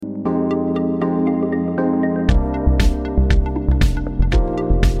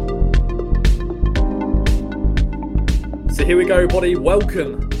So here we go, everybody.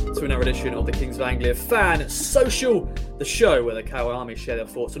 Welcome to another edition of the Kings of Anglia Fans Social, the show where the KOA Army share their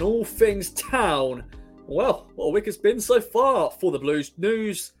thoughts on all things town. Well, what a week it's been so far for the Blues.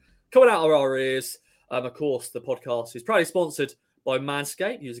 News coming out of our ears. Of course, the podcast is proudly sponsored by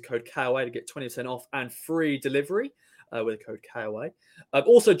Manscaped. Use the code KOA to get 20% off and free delivery with the code KOA.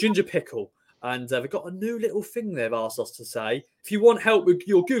 Also, Ginger Pickle. And they've got a new little thing they've asked us to say. If you want help with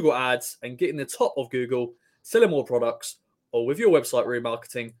your Google ads and getting the top of Google, selling more products, or with your website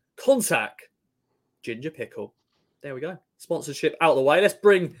remarketing, contact Ginger Pickle. There we go. Sponsorship out of the way. Let's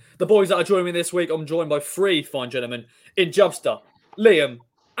bring the boys that are joining me this week. I'm joined by three fine gentlemen in Jubster, Liam,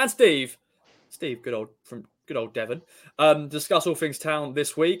 and Steve. Steve, good old Devon. Discuss all things town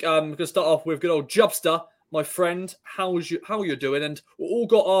this week. We're going to start off with good old Jubster, my friend. How you're doing? And we've all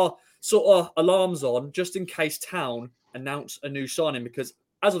got our sort of alarms on just in case town announce a new signing, because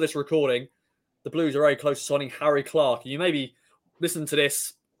as of this recording, the Blues are very close to signing Harry Clarke. You maybe listen to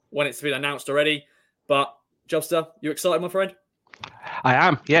this when it's been announced already, but Jobster, you excited, my friend? I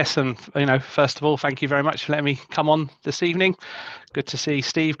am, yes. And, first of all, thank you very much for letting me come on this evening. Good to see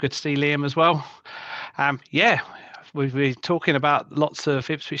Steve. Good to see Liam as well. We've been talking about lots of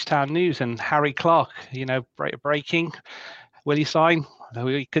Ipswich Town news, and Harry Clarke, breaking. Will he sign?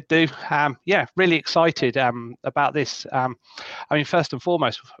 We could do. Really excited about this. First and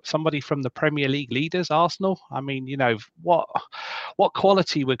foremost, somebody from the Premier League leaders, Arsenal. What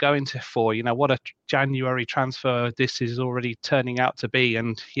quality we're going to for. What a January transfer this is already turning out to be.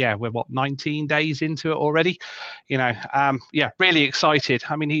 And we're 19 days into it already. Really excited.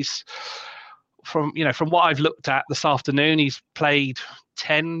 He's from what I've looked at this afternoon, he's played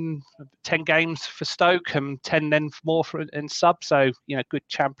 10 games for Stoke and 10 then more in sub. So, good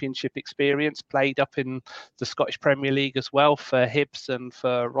championship experience, played up in the Scottish Premier League as well for Hibs and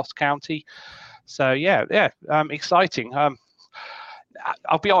for Ross County. So, exciting.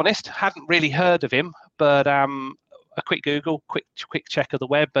 I'll be honest, hadn't really heard of him, but a quick Google, quick check of the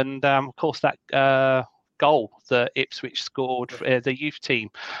web, and of course that goal that Ipswich scored for the youth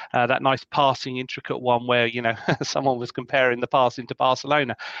team, that nice passing intricate one where someone was comparing the passing to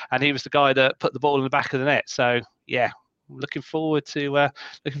Barcelona, and he was the guy that put the ball in the back of the net. So looking forward to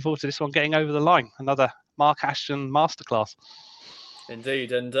this one getting over the line. Another Mark Ashton masterclass.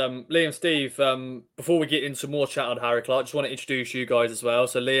 Indeed. And Liam, Steve, before we get into more chat on Harry Clarke, just want to introduce you guys as well.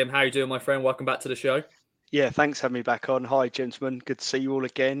 So Liam, how you doing, my friend? Welcome back to the show. Yeah, thanks for having me back on. Hi, gentlemen. Good to see you all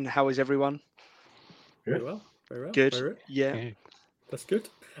again. How is everyone? Very well. Good. Very well. Yeah. That's good.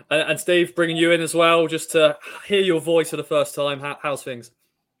 And Steve, bringing you in as well, just to hear your voice for the first time. How's things?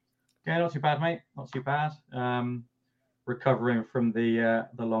 Yeah, not too bad, mate. Not too bad. Recovering from the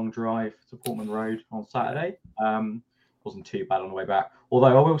long drive to Portman Road on Saturday. Wasn't too bad on the way back.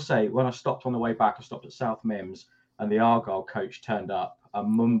 Although I will say, when I stopped on the way back, I stopped at South Mims, and the Argyle coach turned up. A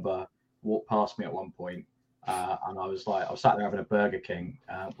Mumba walked past me at one point. And I was sat there having a Burger King,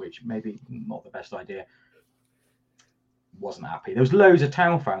 which maybe not the best idea. Wasn't happy. There was loads of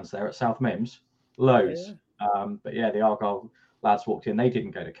town fans there at South Mims, loads. Yeah. But the Argyle lads walked in. They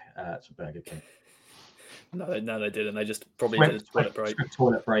didn't go to Burger King. No, they didn't. They just probably did a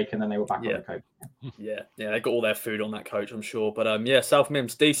toilet break, and then they were back on the coach. Yeah, they got all their food on that coach, I'm sure. But South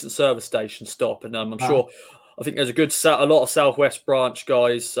Mims, decent service station stop, and I'm sure. I think there's a lot of Southwest branch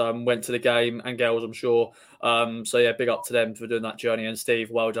guys went to the game, and girls, I'm sure. Big up to them for doing that journey. And Steve,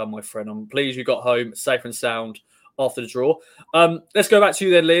 well done, my friend. I'm pleased you got home safe and sound after the draw. Let's go back to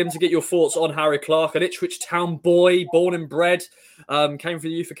you then, Liam, to get your thoughts on Harry Clarke, an Ipswich Town boy, born and bred, came from the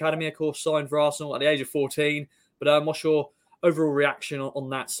youth academy, of course, signed for Arsenal at the age of 14. But what's your overall reaction on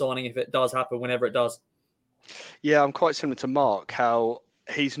that signing, if it does happen, whenever it does? Yeah, I'm quite similar to Mark, how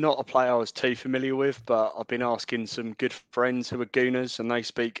he's not a player I was too familiar with, but I've been asking some good friends who are Gooners, and they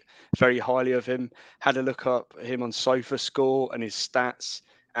speak very highly of him. Had a look up him on SofaScore, and his stats,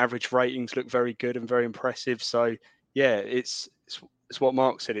 average ratings look very good and very impressive. So, it's what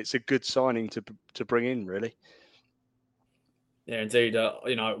Mark said. It's a good signing to bring in, really. Yeah, indeed.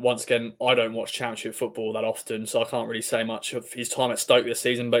 Once again, I don't watch Championship football that often, so I can't really say much of his time at Stoke this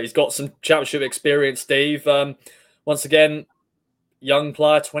season, but he's got some Championship experience, Steve. Once again, young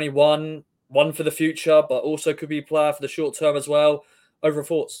player, 21, one for the future, but also could be a player for the short term as well. Overall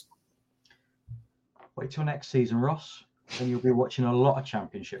thoughts? Wait till next season, Ross, and you'll be watching a lot of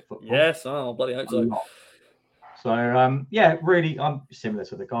Championship football. Yes, I bloody hope so. So, really, I'm similar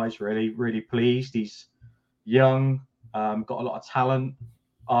to the guys, really pleased. He's young, got a lot of talent.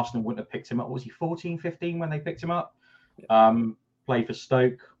 Arsenal wouldn't have picked him up. Was he 14, 15 when they picked him up? Played for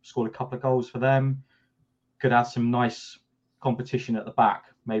Stoke, scored a couple of goals for them. Could have some nice competition at the back,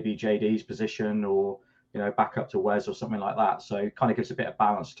 maybe JD's position or back up to Wes or something like that. So it kind of gives a bit of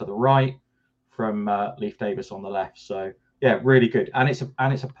balance to the right from Leif Davis on the left. So yeah, really good. And it's a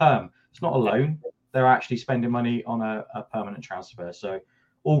perm. It's not a loan. They're actually spending money on a permanent transfer. So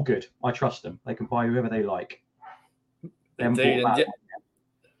all good. I trust them. They can buy whoever they like. Indeed.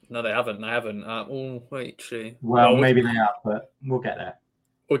 No, they haven't. Well, maybe they have, but we'll get there.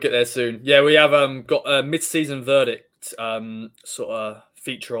 We'll get there soon. Yeah, we have got a mid-season verdict sort of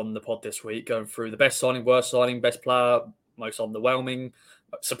feature on the pod this week, going through the best signing, worst signing, best player, most underwhelming,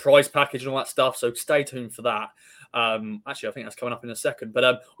 surprise package and all that stuff. So stay tuned for that. Actually, I think that's coming up in a second.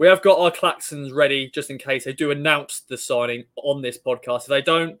 But we have got our klaxons ready just in case they do announce the signing on this podcast. If they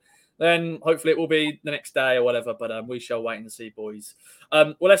don't, then hopefully it will be the next day or whatever. But we shall wait and see, boys.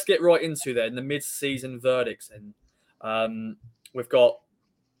 Well, let's get right into then the mid-season verdicts. And we've got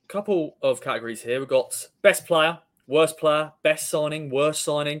a couple of categories here. We've got best player, worst player, best signing, worst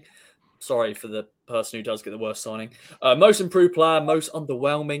signing. Sorry for the person who does get the worst signing. Most improved player, most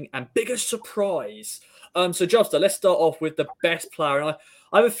underwhelming, and biggest surprise. So, Jobster, let's start off with the best player. And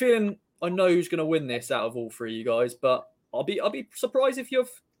I have a feeling I know who's going to win this out of all three of you guys, but I'll be surprised if you've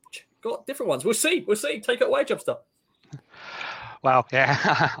got different ones. We'll see. Take it away, Jobster. Well,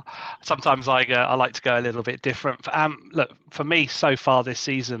 yeah. Sometimes I like to go a little bit different. Look, for me so far this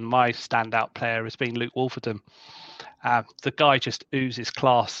season, my standout player has been Luke Wolfenden. The guy just oozes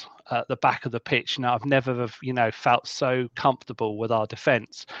class at the back of the pitch. Now, I've never, felt so comfortable with our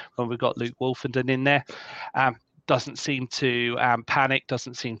defence when we've got Luke Wolfenden in there. Doesn't seem to panic,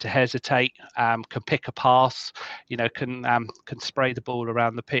 doesn't seem to hesitate, can pick a pass, can spray the ball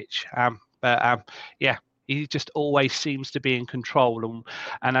around the pitch. He just always seems to be in control.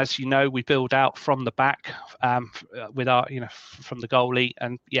 And as you know, we build out from the back with our, from the goalie.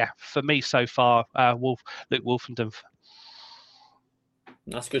 And yeah, for me so far, Luke Wolfenden.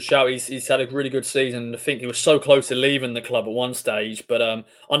 That's a good shout. He's had a really good season. I think he was so close to leaving the club at one stage, but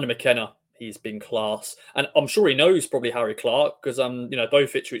under McKenna, he's been class. And I'm sure he knows probably Harry Clarke because,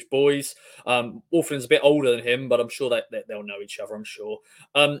 both Ipswich boys. Wolfenden's a bit older than him, but I'm sure they'll know each other, I'm sure.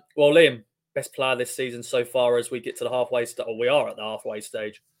 Well, Liam, best player this season so far as we get to the halfway stage, or we are at the halfway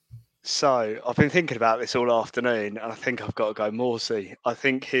stage. So I've been thinking about this all afternoon, and I think I've got to go Morsey. I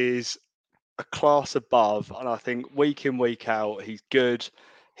think he's a class above, and I think week in, week out, he's good.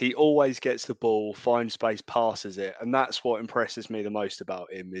 He always gets the ball, finds space, passes it, and that's what impresses me the most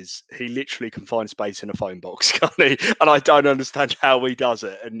about him. Is he literally can find space in a phone box, can't he? And I don't understand how he does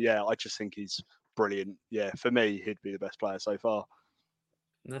it. And yeah, I just think he's brilliant. Yeah, for me, he'd be the best player so far.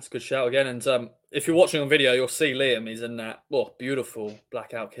 That's a good shout again. And if you're watching on video, you'll see Liam. He's in that beautiful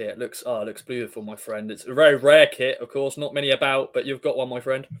blackout kit. It looks beautiful, my friend. It's a very rare kit, of course. Not many about, but you've got one, my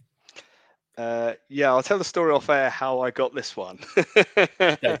friend. Yeah, I'll tell the story off air how I got this one.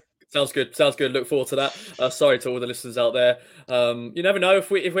 Okay. Sounds good. Look forward to that. Sorry to all the listeners out there. You never know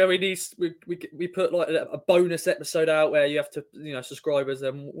if we put like a bonus episode out where you have to subscribers.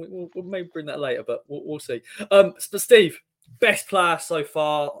 We'll maybe bring that later, but we'll see. But Steve, best player so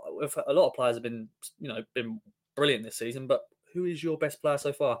far. A lot of players have been brilliant this season, but who is your best player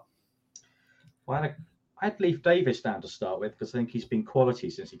so far? Well, I had Leif Davis down to start with because I think he's been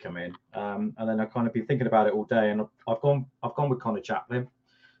quality since he came in, and then I've kind of been thinking about it all day, and I've gone with Connor Chaplin.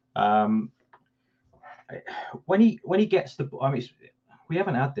 When he gets the ball, we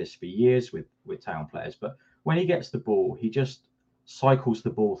haven't had this for years with Town players, but when he gets the ball, he just cycles the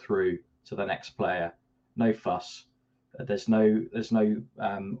ball through to the next player. No fuss. There's no.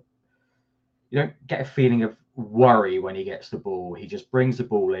 You don't get a feeling of worry when he gets the ball. He just brings the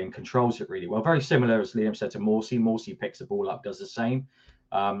ball in, controls it really well. Very similar, as Liam said, to Morsey. Morsey picks the ball up, does the same.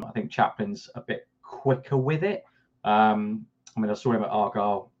 I think Chaplin's a bit quicker with it. I saw him at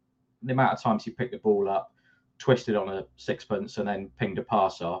Argyle. The amount of times he picked the ball up, twisted on a sixpence, and then pinged a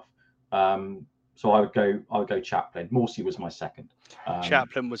pass off. So I would go Chaplin. Morsey was my second.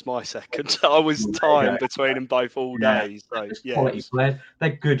 Chaplin was my second. I was timed between them both all day. So yeah, quality players.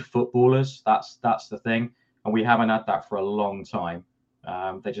 They're good footballers. That's the thing, and we haven't had that for a long time.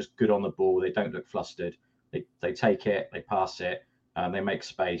 They're just good on the ball. They don't look flustered. They take it, they pass it, they make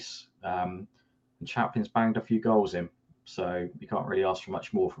space. And Chaplin's banged a few goals in, so you can't really ask for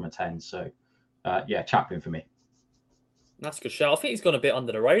much more from a 10. So yeah, Chaplin for me. That's a good shout. I think he's gone a bit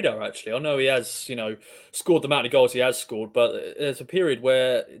under the radar, actually. I know he has, scored the amount of goals he has scored, but there's a period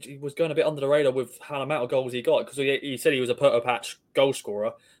where he was going a bit under the radar with how amount of goals he got, because he said he was a per-patch goal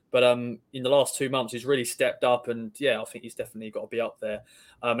scorer. But in the last 2 months, he's really stepped up, and yeah, I think he's definitely got to be up there.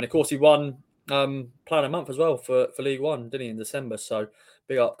 And of course, he won Player of the Month as well for League One, didn't he, in December? So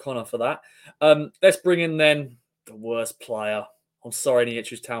big up Connor for that. Let's bring in then the worst player. I'm sorry, any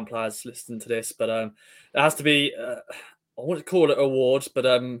Ipswich Town players listening to this, but it has to be. I want to call it awards, but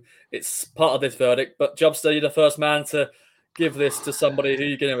it's part of this verdict. But Jobster, you're the first man to give this to somebody. Who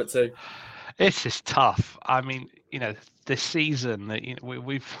you give it to? This is tough. I mean, this season that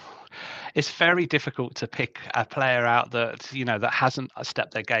we've. It's very difficult to pick a player out that that hasn't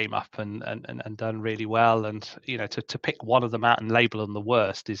stepped their game up and done really well, and to pick one of them out and label them the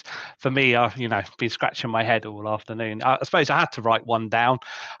worst is, for me, I've been scratching my head all afternoon. I suppose I had to write one down.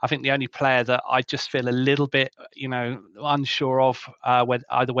 I think the only player that I just feel a little bit unsure of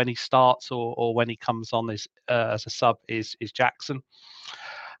when he starts or when he comes on as a sub is Jackson.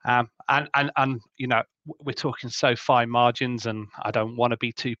 And we're talking so fine margins, and I don't want to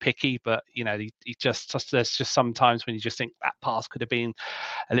be too picky, but there's just sometimes when you just think that pass could have been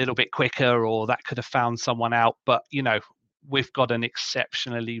a little bit quicker, or that could have found someone out. But we've got an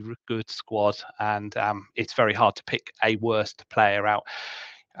exceptionally good squad, and it's very hard to pick a worst player out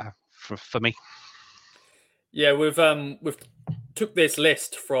for me. Yeah, we've took this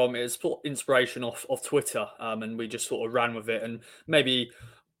list from its inspiration off Twitter, and we just sort of ran with it, and maybe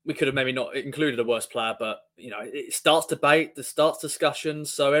we could have maybe not included a worst player, but it starts debate, it starts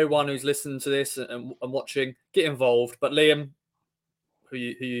discussions. So everyone who's listening to this and watching, get involved. But Liam, who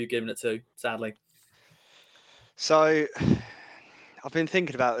you giving it to? Sadly, so I've been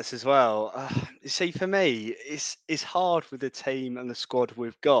thinking about this as well. You see, for me, it's hard with the team and the squad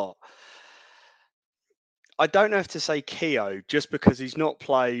we've got. I don't know if to say Keogh just because he's not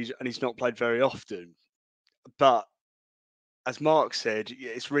played very often, but as Mark said,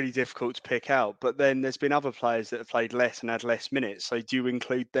 it's really difficult to pick out. But then there's been other players that have played less and had less minutes. So do you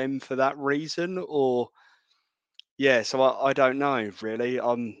include them for that reason, or So I don't know really.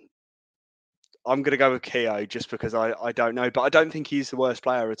 I'm going to go with Keogh just because I don't know, but I don't think he's the worst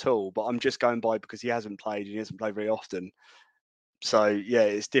player at all. But I'm just going by because he hasn't played very often. So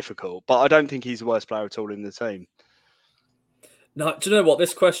it's difficult. But I don't think he's the worst player at all in the team. No, do you know what?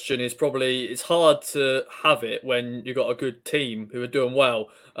 This question is it's hard to have it when you've got a good team who are doing well.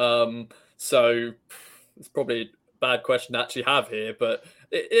 So it's probably a bad question to actually have here, but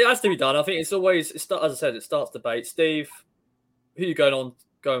it has to be done. I think it's always, as I said, it starts debate. Steve, who are you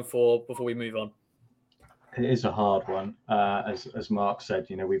going for before we move on? It is a hard one. As Mark said,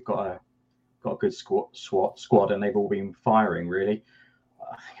 we've got a good squad, and they've all been firing really.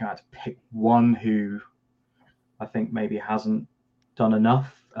 I think I had to pick one who I think maybe hasn't done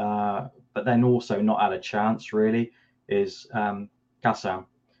enough, but then also not had a chance really, is Gassam.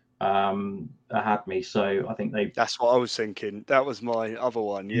 Had me, so I think they. That's what I was thinking. That was my other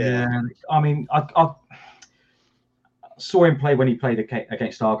one. Yeah. I mean, I saw him play when he played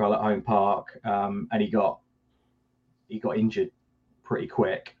against Argyle at Home Park, and he got injured pretty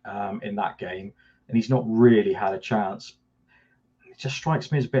quick in that game, and he's not really had a chance. It just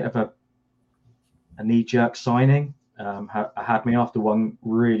strikes me as a bit of a knee-jerk signing. Had me after one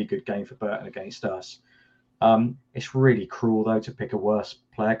really good game for Burton against us. It's really cruel though to pick a worse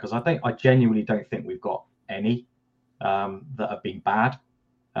player, because I genuinely don't think we've got any that have been bad.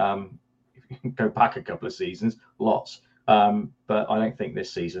 If you can go back a couple of seasons, lots, but I don't think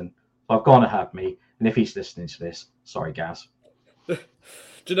this season. I've gone to have me, and if he's listening to this, sorry, Gaz. Do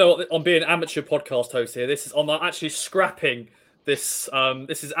you know what? I'm being amateur podcast host here. I'm actually scrapping this.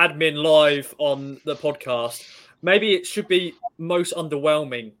 This is admin live on the podcast. Maybe it should be most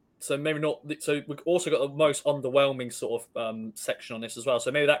underwhelming. So maybe not. So we've also got the most underwhelming sort of section on this as well.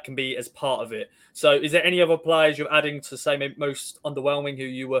 So maybe that can be as part of it. So is there any other players you're adding to say maybe most underwhelming who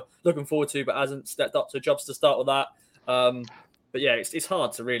you were looking forward to but hasn't stepped up to jobs to start with that? But yeah, it's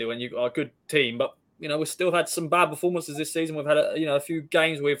hard to really when you've got a good team. But we've still had some bad performances this season. We've had a few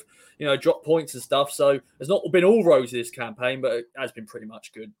games with drop points and stuff. So it's not been all rosy this campaign, but it has been pretty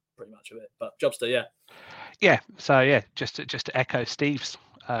much good, pretty much of it. But Jobster, yeah. Yeah, so just to echo Steve's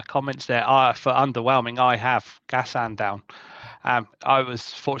comments there, for underwhelming, I have Gassan down. I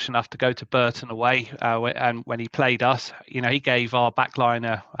was fortunate enough to go to Burton away, and when he played us, he gave our backline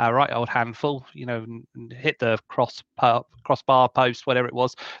a right old handful, and hit the crossbar post, whatever it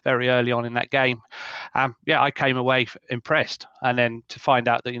was, very early on in that game. I came away impressed, and then to find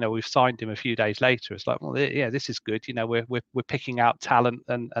out that we've signed him a few days later, it's like, well, yeah, this is good. We're picking out talent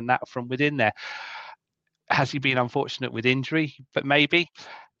and that from within there. Has he been unfortunate with injury? But maybe.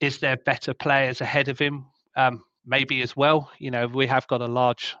 Is there better players ahead of him? Maybe as well. We have got a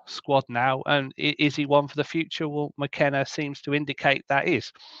large squad now. And is he one for the future? Well, McKenna seems to indicate that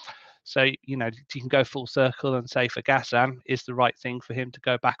is. So, you can go full circle and say for Gassan, is the right thing for him to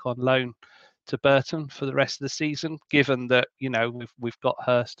go back on loan to Burton for the rest of the season, given that, we've got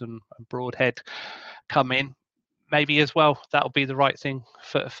Hurst and Broadhead come in. maybe as well that'll be the right thing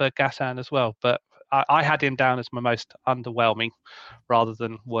for Gassan as well. But I had him down as my most underwhelming rather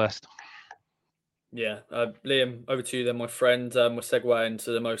than worst. Yeah, Liam, over to you then, my friend. We're segueing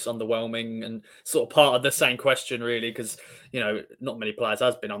into the most underwhelming and sort of part of the same question, really, because, not many players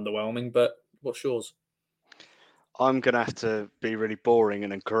has been underwhelming, but what's yours? I'm going to have to be really boring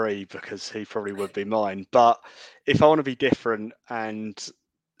and agree because he probably would be mine. But if I want to be different and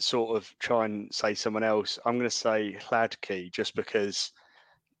sort of try and say someone else, I'm going to say Clarke, just because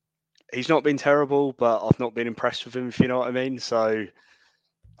he's not been terrible, but I've not been impressed with him, if you know what I mean. So,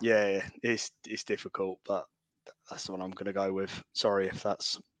 yeah, it's difficult, but that's the one I'm going to go with. Sorry if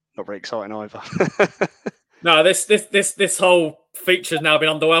that's not very exciting either. No, this whole feature's now been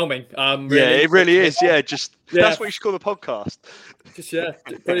underwhelming. Really. Yeah, it really is. Yeah, that's what you should call the podcast.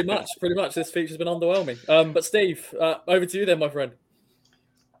 Pretty much. This feature's been underwhelming. But Steve, over to you then, my friend.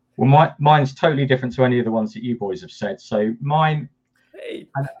 Well, mine's totally different to any of the ones that you boys have said. So mine,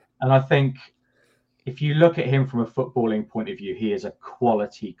 and I think if you look at him from a footballing point of view, he is a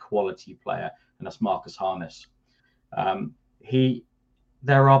quality player, and that's Marcus Harness.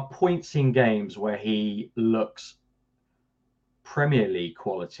 There are points in games where he looks Premier League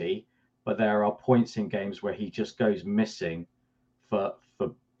quality, but there are points in games where he just goes missing for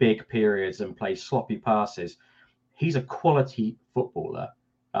big periods and plays sloppy passes. He's a quality footballer,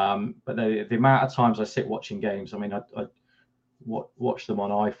 but the amount of times I sit watching games, I mean, I watch them on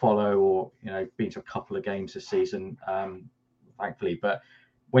iFollow or been to a couple of games this season, thankfully. But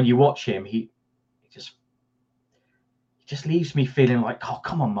when you watch him, he just leaves me feeling like, oh,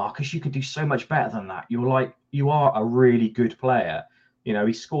 come on, Marcus, you could do so much better than that. You are a really good player.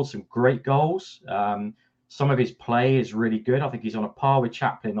 He scored some great goals. Some of his play is really good. I think he's on a par with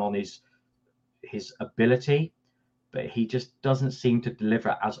Chaplin on his ability, but he just doesn't seem to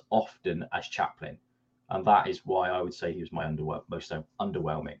deliver as often as Chaplin. And that is why I would say he was my most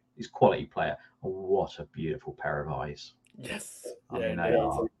underwhelming. He's a quality player. And what a beautiful pair of eyes. Yes. I mean,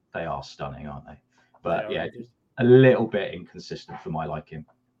 they are stunning, aren't they? But just a little bit inconsistent for my liking.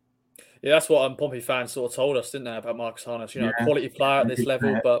 Yeah, that's what Pompey fans sort of told us, didn't they, about Marcus Harness? Quality player at this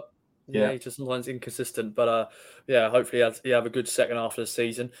level, but he's just sometimes inconsistent. But hopefully he'll have a good second half of the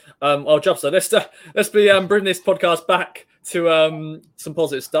season. I'll jump. So let's bring this podcast back to some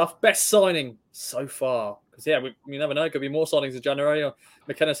positive stuff. Best signing so far, because we never know. It could be more signings in January.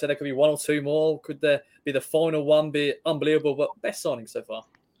 McKenna said there could be one or two more. Could there be the final one? Be unbelievable, but best signing so far.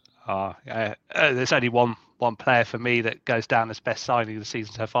 There's only one player for me that goes down as best signing of the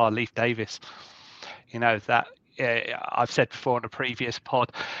season so far, Leif Davis. That I've said before in a previous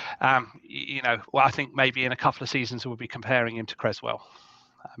pod. I think maybe in a couple of seasons we'll be comparing him to Cresswell.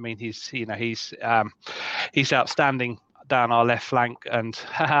 I mean, he's outstanding down our left flank, and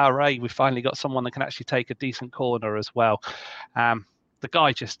hooray, we finally got someone that can actually take a decent corner as well. The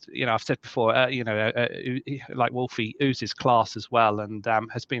guy just, I've said before, like Wolfie, oozes class as well, and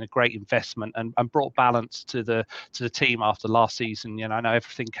has been a great investment and brought balance to the team after last season. I know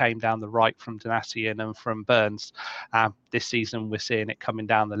everything came down the right from Donatian and from Burns. This season we're seeing it coming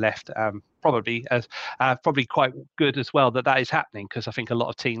down the left. Probably quite good as well that is happening, because I think a lot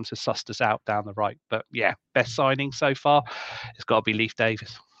of teams have sussed us out down the right. But best signing so far, it's got to be Leif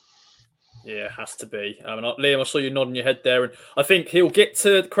Davis. Yeah, it has to be. Liam, I saw you nodding your head there, and I think he'll get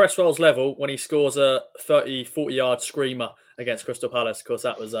to Cresswell's level when he scores a 30, 40-yard screamer against Crystal Palace. Of course,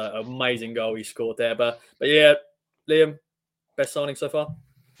 that was an amazing goal he scored there. But yeah, Liam, best signing so far?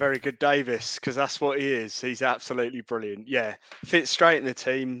 Very good, Davis, because that's what he is. He's absolutely brilliant. Yeah, fits straight in the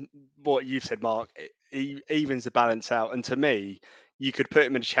team. What you've said, Mark, he evens the balance out. And to me, you could put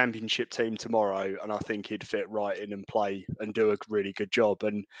him in a championship team tomorrow, and I think he'd fit right in and play and do a really good job.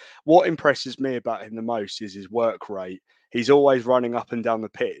 And what impresses me about him the most is his work rate. He's always running up and down the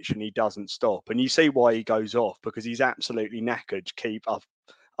pitch, and he doesn't stop. And you see why he goes off, because he's absolutely knackered to keep up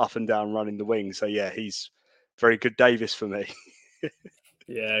and down running the wing. So yeah, he's very good, Davis, for me.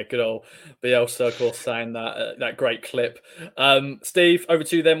 Yeah, good old Bielsa, of course, saying that great clip. Steve, over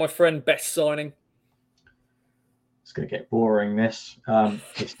to you there, my friend. Best signing? It's going to get boring, this.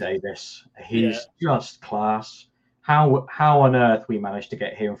 It's Davis. He's just class. How on earth we managed to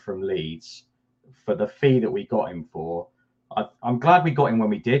get him from Leeds for the fee that we got him for? I'm glad we got him when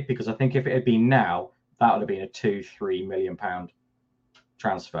we did, because I think if it had been now, that would have been a £2-3 million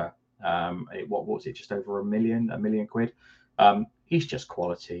transfer. What was it? Just over a million quid. He's just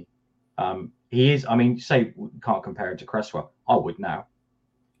quality. He is. I mean, say we can't compare him to Cresswell. I would now.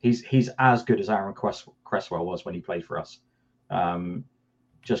 He's as good as Aaron Cresswell was when he played for us.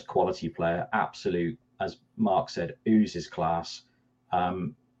 Just quality player, absolute, as Mark said, oozes class.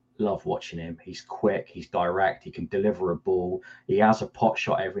 Love watching him. He's quick. He's direct. He can deliver a ball. He has a pot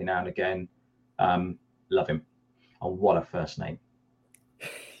shot every now and again. Love him. And what a first name.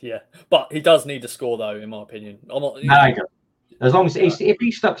 Yeah, but he does need to score, though, in my opinion. I'm not. As long as if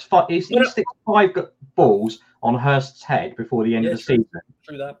he sticks 5 balls on Hurst's head before the end of the season,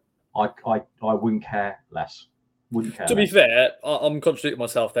 true that. I wouldn't care less. Wouldn't care. To be fair, I'm contradicting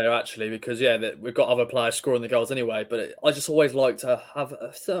myself there actually, because we've got other players scoring the goals anyway. But I just always like to have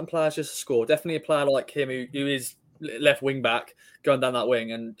certain players just score. Definitely a player like him who is left wing back going down that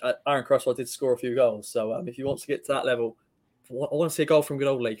wing, and Aaron Cresswell did score a few goals. So if he wants to get to that level, I want to see a goal from good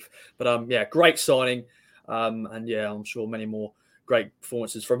old Leaf. But great signing, and I'm sure many more great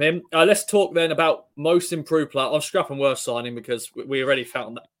performances from him. Let's talk then about most improved player. I'm scrapping worst signing because we already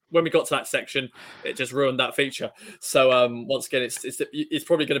found that. When we got to that section, it just ruined that feature. So once again, it's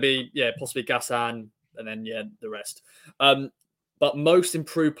probably going to be possibly Gassan and then the rest. But most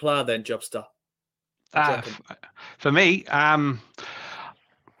improved player then, Jobster. For me,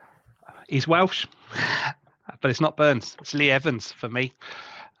 he's Welsh, but it's not Burns. It's Lee Evans for me.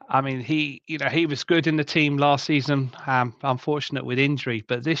 I mean, he was good in the team last season. Unfortunate with injury,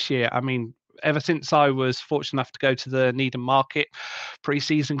 but this year, I mean, ever since I was fortunate enough to go to the Needham Market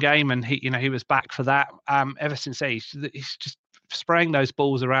pre-season game, and he was back for that. Ever since then, he's just spraying those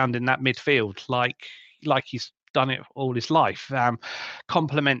balls around in that midfield like he's done it all his life.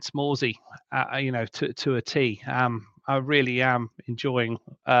 Complements Morsey, to a T. I really am enjoying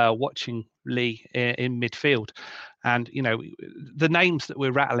watching Lee in midfield. And, the names that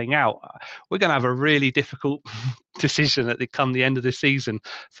we're rattling out, we're going to have a really difficult decision at the end of the season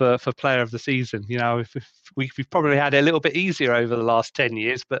for player of the season. We've probably had it a little bit easier over the last 10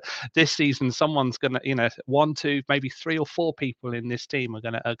 years, but this season, someone's going to, 1, 2, maybe 3 or 4 people in this team are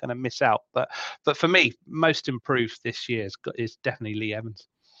going to miss out. But for me, most improved this year is definitely Lee Evans.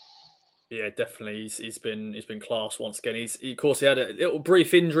 Yeah, definitely. He's been class once again. Of course, he had a little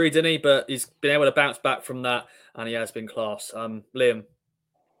brief injury, didn't he? But he's been able to bounce back from that, and he has been class. Liam,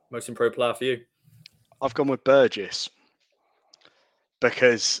 most improved player for you? I've gone with Burgess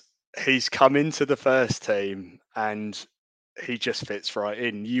because he's come into the first team and he just fits right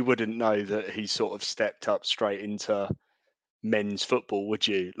in. You wouldn't know that he sort of stepped up straight into men's football, would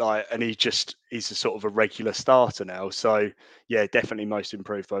you? And he's a sort of a regular starter now. So yeah, definitely most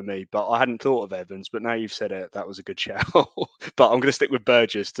improved by me. But I hadn't thought of Evans, but now you've said it, that was a good shout. But I'm going to stick with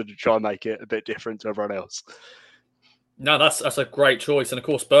Burgess to try and make it a bit different to everyone else. No, that's a great choice, and of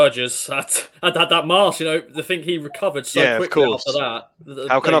course Burgess had that mask. The thing he recovered so quickly after that.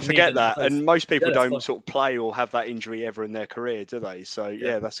 How can I forget that? And most people don't sort of play or have that injury ever in their career, do they? So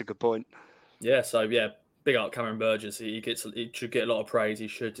yeah, that's a good point. Yeah. So yeah. Big up Cameron Burgess. He should get a lot of praise. He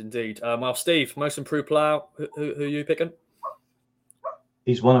should indeed. Well, Steve, most improved player. Who are you picking?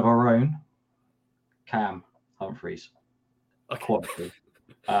 He's one of our own. Cam Humphreys. Okay. Quality.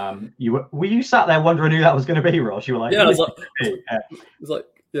 Were you sat there wondering who that was going to be, Ross? You were like, yeah. I was like,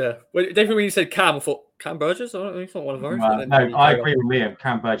 yeah. Definitely when you said Cam, I thought Cam Burgess. He's not one of ours. No, I agree with Liam.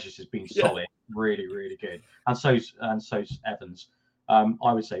 Cam Burgess has been solid, really, really good, and so's Evans.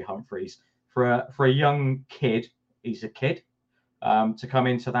 I would say Humphreys. For a young kid, he's a kid, to come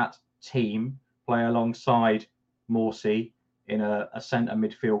into that team, play alongside Morsey in a centre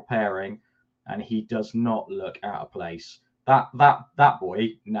midfield pairing, and he does not look out of place. That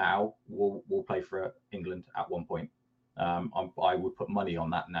boy now will play for England at one point. I would put money on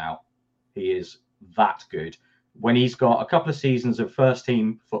that now. He is that good. When he's got a couple of seasons of first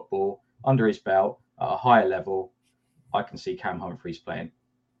team football under his belt at a higher level, I can see Cam Humphreys playing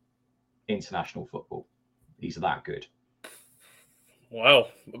international football. He's that good. Well,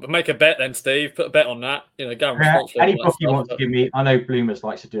 make a bet then, Steve. Put a bet on that. Any book you want to give me. I know Bloomers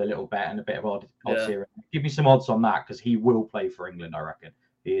likes to do a little bet and a bit of odds here. Give me some odds on that because he will play for England. I reckon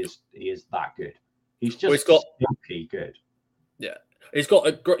he is that good. He's just silky good. Yeah, he's got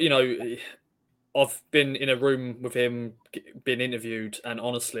a I've been in a room with him, been interviewed, and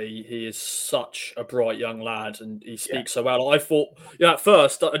honestly, he is such a bright young lad, and he speaks so well. I thought, at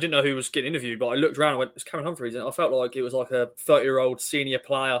first, I didn't know who was getting interviewed, but I looked around and went, it's Cameron Humphreys, and I felt like it was like a 30-year-old senior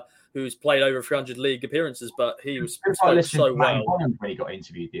player who's played over 300 league appearances, but he was so well. When he got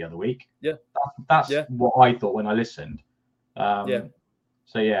interviewed the other week. Yeah. That's what I thought when I listened. So,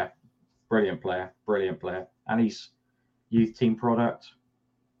 yeah, brilliant player. And he's youth team product.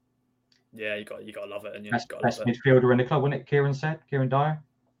 Yeah, you got to love it, and best midfielder in the club, wasn't it? Kieran Dyer,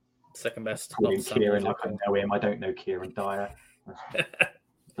 second best. Kieran, I don't know him. I don't know Kieran Dyer,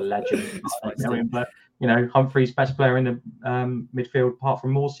 the legend. I know him, but Humphreys best player in the midfield apart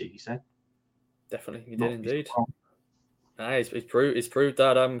from Morsey. He said. Definitely, he did indeed. He's proved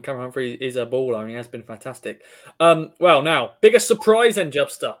that Cameron Humphrey is a baller. He has been fantastic. Well, now, biggest surprise then,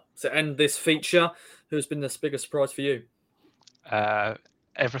 Jubster, to end this feature. Who's been the biggest surprise for you?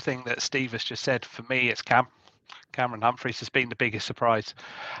 Everything that Steve has just said. For me, it's Cameron Humphreys has been the biggest surprise.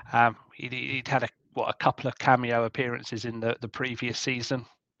 He'd had a couple of cameo appearances in the previous season,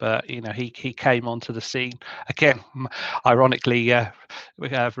 but he came onto the scene again, ironically,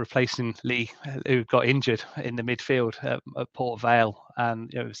 replacing Lee, who got injured in the midfield at Port Vale,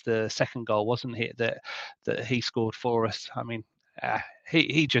 and it was the second goal, wasn't it, that he scored for us. I mean,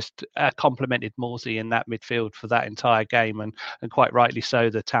 he just complimented Morsey in that midfield for that entire game, and quite rightly so.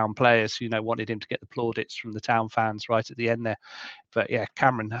 The Town players, wanted him to get the plaudits from the Town fans right at the end there. But yeah,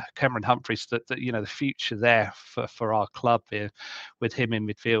 Cameron Humphreys, the future there for our club here, with him in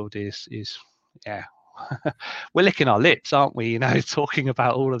midfield is we're licking our lips, aren't we? Talking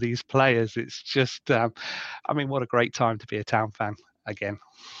about all of these players. It's just, what a great time to be a Town fan again.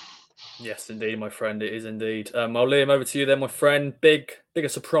 Yes, indeed, my friend. It is indeed. Liam, over to you then, my friend. Bigger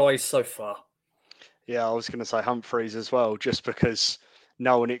surprise so far. Yeah, I was going to say Humphreys as well, just because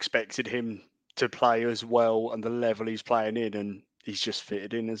no one expected him to play as well and the level he's playing in, and he's just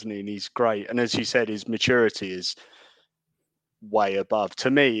fitted in, isn't he? And he's great. And as you said, his maturity is way above. To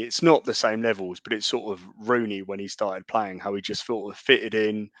me, it's not the same levels, but it's sort of Rooney when he started playing, how he just sort of fitted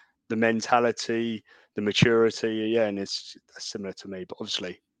in, the mentality, the maturity. Yeah, and it's similar to me, but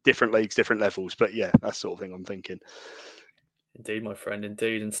obviously different leagues, different levels. But yeah, that sort of thing I'm thinking. Indeed, my friend,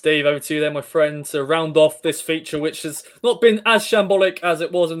 indeed. And Steve, over to you then, my friend, to round off this feature, which has not been as shambolic as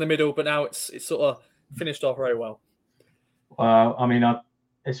it was in the middle, but now it's sort of finished off very well.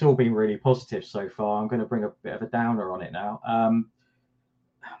 It's all been really positive so far. I'm going to bring a bit of a downer on it now.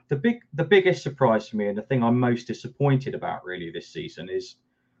 The biggest surprise for me, and the thing I'm most disappointed about really this season, is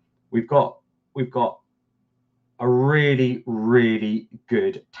we've got a really, really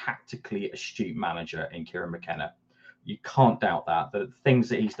good, tactically astute manager in Kieran McKenna. You can't doubt that. The things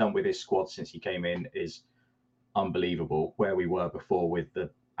that he's done with his squad since he came in is unbelievable. Where we were before with the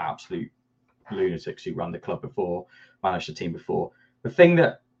absolute lunatics who run the club before, managed the team before. The thing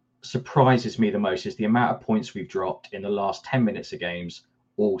that surprises me the most is the amount of points we've dropped in the last 10 minutes of games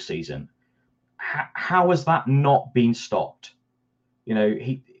all season. How has that not been stopped?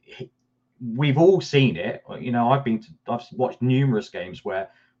 We've all seen it. I've watched numerous games where,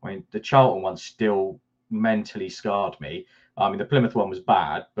 the Charlton one still mentally scarred me. The Plymouth one was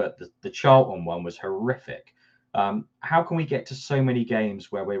bad, but the Charlton one was horrific. How can we get to so many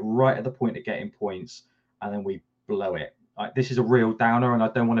games where we're right at the point of getting points and then we blow it? This is a real downer, and I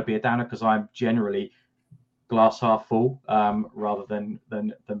don't want to be a downer because I'm generally glass half full rather than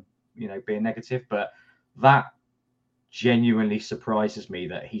being negative. But that genuinely surprises me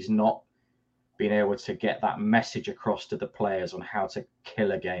that he's not been able to get that message across to the players on how to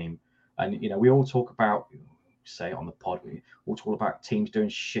kill a game. And we all talk about, say it on the pod, we all talk about teams doing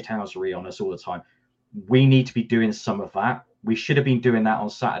shithousery on us all the time. We need to be doing some of that. We should have been doing that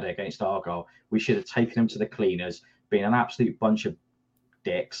on Saturday against Argyle. We should have taken them to the cleaners, been an absolute bunch of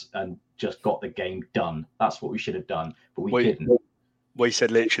dicks, and just got the game done. That's what we should have done, but we didn't. We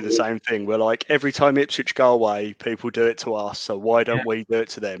said literally the same thing. We're like, every time Ipswich go away, people do it to us, so why don't we do it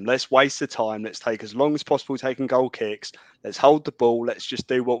to them? Let's waste the time. Let's take as long as possible taking goal kicks. Let's hold the ball. Let's just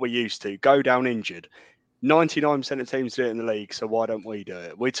do what we used to. Go down injured. 99% of teams do it in the league, so why don't we do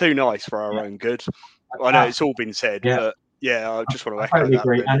it? We're too nice for our own good. I know it's all been said, but I just want to echo that.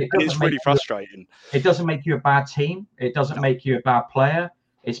 Agree. And it's really frustrating. It doesn't make you a bad team. It doesn't make you a bad player.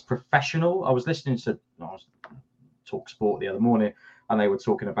 It's professional. I was listening to Talk Sport the other morning, and they were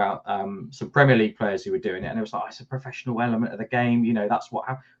talking about some Premier League players who were doing it, and it was like, it's a professional element of the game. That's what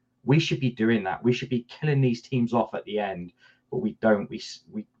we should be doing. That we should be killing these teams off at the end, but we don't.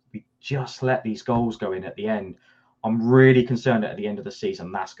 We just let these goals go in at the end. I'm really concerned that at the end of the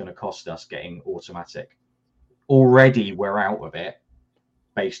season, that's going to cost us getting automatic. Already, we're out of it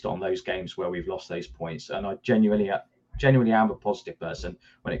based on those games where we've lost those points, and I genuinely am a positive person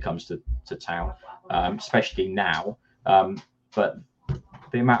when it comes to Town, especially now. But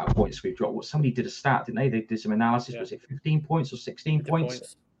the amount of points we've dropped. Somebody did a stat, didn't they? They did some analysis. Was it 15 points or 16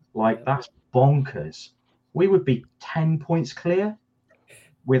 points? That's bonkers. We would be 10 points clear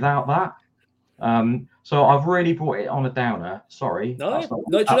without that. So I've really brought it on a downer. Sorry. No.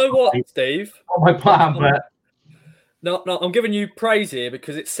 Do you know what, Steve? Not my plan, but no, I'm giving you praise here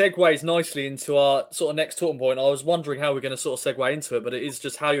because it segues nicely into our sort of next talking point. I was wondering how we're going to sort of segue into it, but it is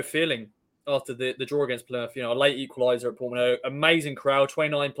just how you're feeling after the draw against Plymouth. A late equaliser at Portman. Amazing crowd,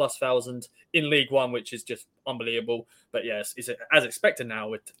 29,000+ in League One, which is just unbelievable. But yes, it's as expected now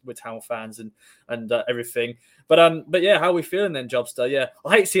with Town fans and everything. But yeah, how are we feeling then, Jobster? Yeah,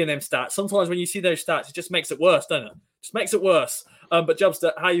 I hate seeing them stats. Sometimes when you see those stats, it just makes it worse, doesn't it? Just makes it worse. But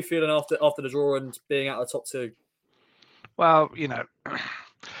Jobster, how are you feeling after the draw and being out of the top two? Well,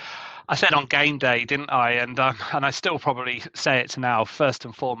 I said on game day, didn't I? And I still probably say it now. First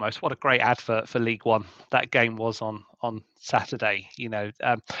and foremost, what a great advert for League One that game was on Saturday.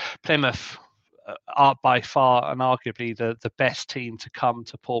 Plymouth are by far and arguably the best team to come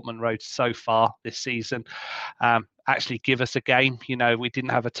to Portman Road so far this season. Actually give us a game. We didn't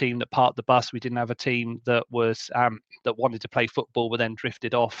have a team that parked the bus. We didn't have a team that was that wanted to play football but then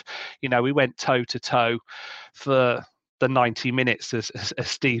drifted off. We went toe to toe for the 90 minutes, as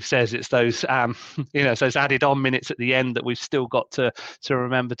Steve says. It's those those added on minutes at the end that we've still got to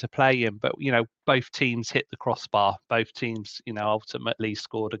remember to play in. But both teams hit the crossbar. Both teams ultimately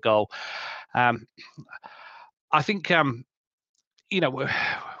scored a goal. I think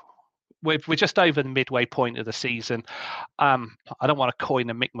we're just over the midway point of the season. I don't want to coin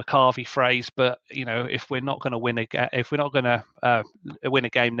a Mick McCarthy phrase, but if we're not going to win a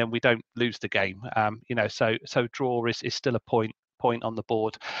game, then we don't lose the game. So draw is still a point on the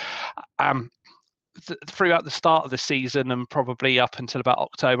board. Throughout the start of the season and probably up until about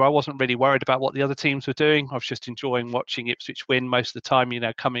October, I wasn't really worried about what the other teams were doing. I was just enjoying watching Ipswich win most of the time,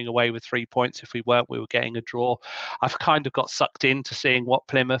 coming away with 3 points. If we weren't, we were getting a draw. I've kind of got sucked into seeing what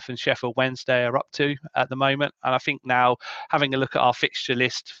Plymouth and Sheffield Wednesday are up to at the moment. And I think now, having a look at our fixture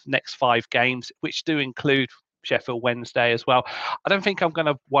list, next 5 games, which do include Sheffield Wednesday as well, I don't think I'm going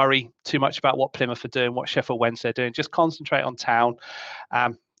to worry too much about what Plymouth are doing, what Sheffield Wednesday are doing. Just concentrate on Town.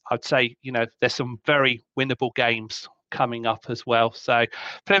 I'd say, there's some very winnable games coming up as well. So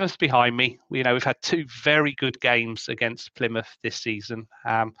Plymouth's behind me. We've had 2 very good games against Plymouth this season.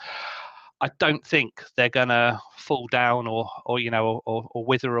 I don't think they're going to fall down or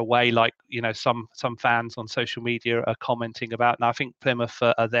wither away like, some fans on social media are commenting about. And I think Plymouth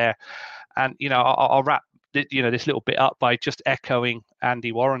are there. And, I'll wrap this little bit up by just echoing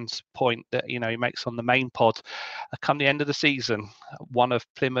Andy Warren's point that he makes on the main pod. Come the end of the season, one of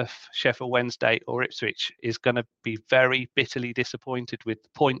Plymouth, Sheffield Wednesday or Ipswich is going to be very bitterly disappointed with the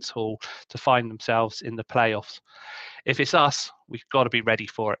points haul to find themselves in the playoffs. If it's us, we've got to be ready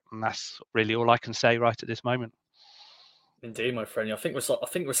for it, and that's really all I can say right at this moment. Indeed, my friend. I think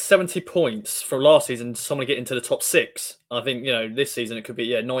we're 70 points from last season to someone get into the top 6. I think this season it could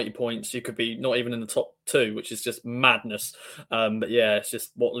be 90 points. You could be not even in the top 2, which is just madness. But yeah, it's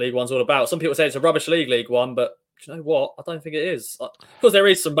just what League One's all about. Some people say it's a rubbish League One, but you know what? I don't think it is. Because there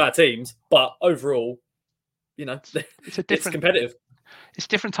is some bad teams, but overall, it's competitive. It's a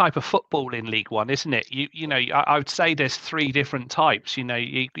different type of football in League One, isn't it? I would say there's 3 different types.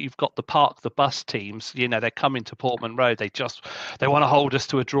 You've got the park the bus teams. They're coming to Portman Road. They want to hold us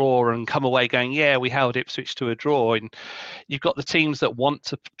to a draw and come away going, yeah, we held Ipswich to a draw. And you've got the teams that want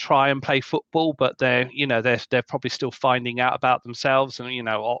to try and play football, but they're probably still finding out about themselves. And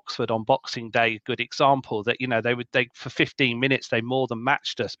Oxford on Boxing Day, good example that they for 15 minutes they more than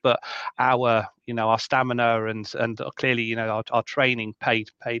matched us, but our stamina and clearly our training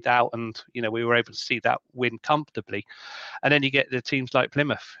paid out, and we were able to see that win comfortably. And then you get the teams like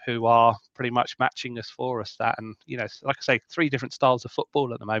Plymouth who are pretty much matching us for us. That, and like I say, 3 different styles of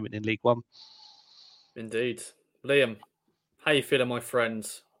football at the moment in League One. Indeed. Liam, how you feeling, my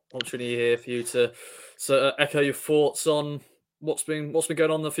friends? Opportunity here for you to echo your thoughts on what's been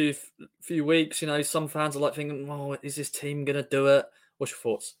going on the few weeks. Some fans are like thinking, "Oh, is this team going to do it?" What's your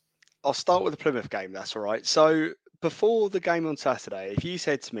thoughts? I'll start with the Plymouth game. That's all right. So before the game on Saturday, if you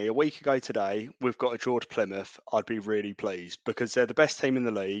said to me a week ago today, we've got a draw to Plymouth, I'd be really pleased because they're the best team in the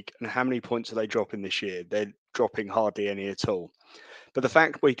league. And how many points are they dropping this year? They're dropping hardly any at all. But the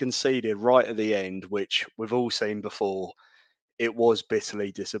fact we conceded right at the end, which we've all seen before, it was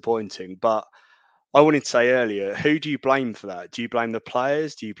bitterly disappointing. But I wanted to say earlier, who do you blame for that? Do you blame the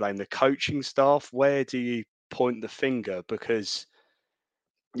players? Do you blame the coaching staff? Where do you point the finger? Because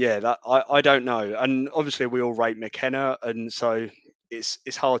yeah, I don't know. And obviously we all rate McKenna, and so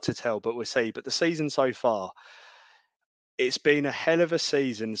it's hard to tell, but we'll see. But the season so far, it's been a hell of a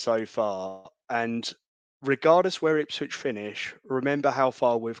season so far. And regardless where Ipswich finish, remember how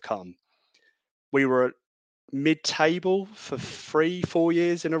far we've come. We were mid-table for 3-4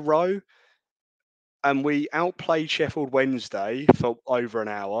 years in a row, and we outplayed Sheffield Wednesday for over an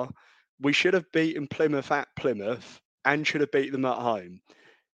hour. We should have beaten Plymouth at Plymouth and should have beat them at home.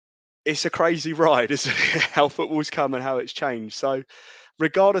 It's a crazy ride, isn't it? How football's come and how it's changed. So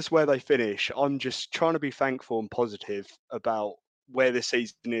regardless where they finish, I'm just trying to be thankful and positive about where the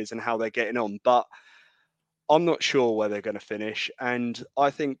season is and how they're getting on. But I'm not sure where they're going to finish. And I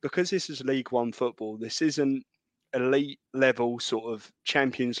think because this is League One football, this isn't elite level sort of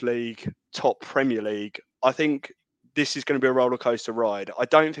Champions League, top Premier League. I think this is going to be a roller coaster ride. I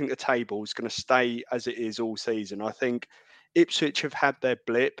don't think the table is going to stay as it is all season. I think Ipswich have had their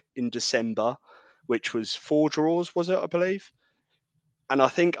blip in December, which was 4 draws, was it, I believe? And I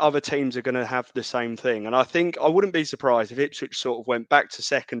think other teams are going to have the same thing. And I think I wouldn't be surprised if Ipswich sort of went back to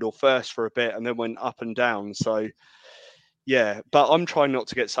second or first for a bit and then went up and down. So, yeah, but I'm trying not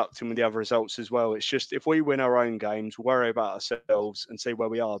to get sucked in with the other results as well. It's just if we win our own games, we'll worry about ourselves and see where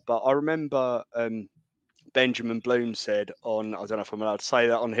we are. But I remember Benjamin Bloom said on, I don't know if I'm allowed to say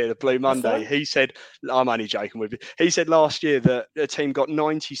that on here, the Blue Monday, he said, I'm only joking with you. He said last year that a team got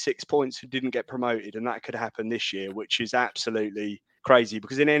 96 points who didn't get promoted, and that could happen this year, which is absolutely crazy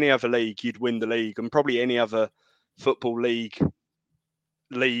because in any other league, you'd win the league, and probably any other football league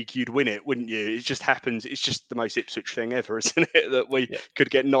you'd win it, wouldn't you? It just happens. It's just the most Ipswich thing ever, isn't it? That we could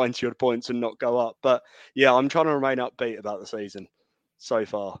get 90 odd points and not go up. But yeah, I'm trying to remain upbeat about the season so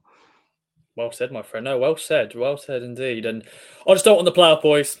far. Well said, my friend. No, well said indeed. And I just don't want the playoff,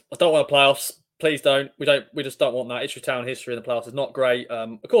 boys. I don't want the playoffs. Please don't. We just don't want that. Ipswich Town history in the playoffs is not great.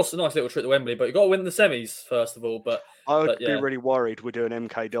 Of course, a nice little trip to Wembley, but you've got to win the semis first of all. But I would be really worried we're doing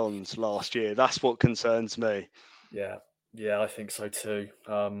MK Dons last year. That's what concerns me. Yeah, I think so too.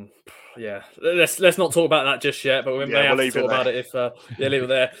 Let's not talk about that just yet, but we may have to talk about it if leave it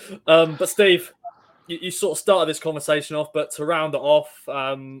there. But Steve, you sort of started this conversation off, but to round it off,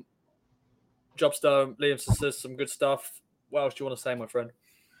 Jobstone, Liam says some good stuff. What else do you want to say, my friend?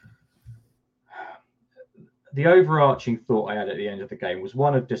 The overarching thought I had at the end of the game was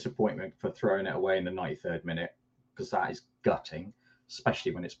one of disappointment for throwing it away in the 93rd minute, because that is gutting,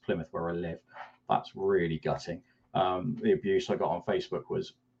 especially when it's Plymouth where I live. That's really gutting. The abuse I got on Facebook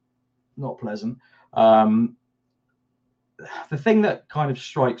was not pleasant. The thing that kind of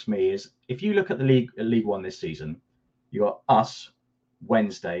strikes me is if you look at the League One this season, you got us,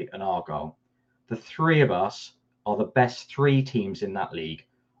 Wednesday, and Argyle. The three of us are the best 3 teams in that league,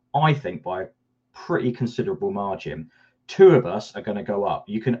 I think, by a pretty considerable margin. 2 of us are going to go up.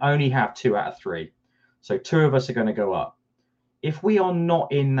 You can only have 2 out of 3. So 2 of us are going to go up. If we are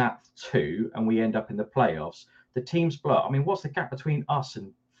not in that 2 and we end up in the playoffs, the teams blow. I mean, what's the gap between us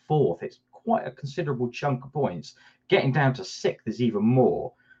and 4th? It's quite a considerable chunk of points. Getting down to 6th is even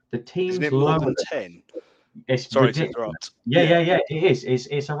more. The teams Isn't it more than 10? It's sorry ridiculous. To interrupt. Yeah. It is.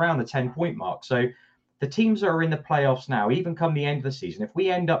 It's around the 10-point mark. So the teams that are in the playoffs now, even come the end of the season, if we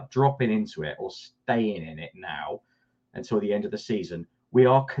end up dropping into it or staying in it now until the end of the season, we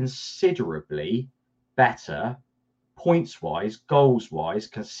are considerably better points-wise, goals-wise,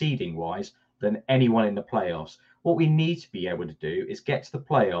 conceding-wise than anyone in the playoffs. What we need to be able to do is get to the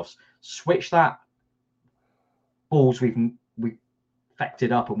playoffs, switch that balls we've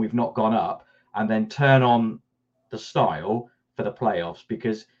affected up and we've not gone up, and then turn on the style for the playoffs.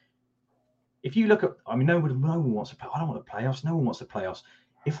 Because if you look at, I mean, no one wants to play. I don't want the playoffs. No one wants the playoffs.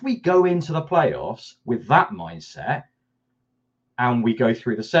 If we go into the playoffs with that mindset, and we go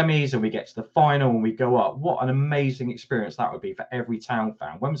through the semis and we get to the final and we go up, what an amazing experience that would be for every Town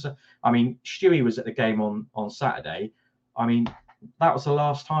fan. Stewie was at the game on Saturday. I mean, that was the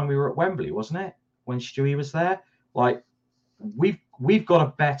last time we were at Wembley, wasn't it? When Stewie was there. Like, we've got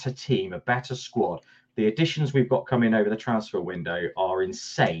a better team, a better squad. The additions we've got coming over the transfer window are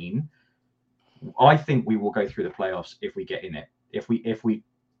insane. I think we will go through the playoffs if we get in it. If we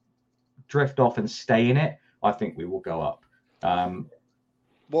drift off and stay in it, I think we will go up.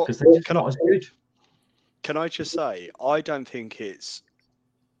 Because they're just not as good. Can I just say, I don't think it's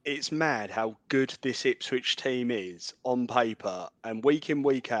mad how good this Ipswich team is on paper, and week in,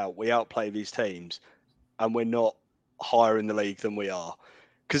 week out, we outplay these teams, and we're not higher in the league than we are.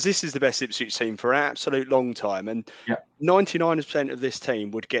 Because this is the best Ipswich team for an absolute long time, and 99% of this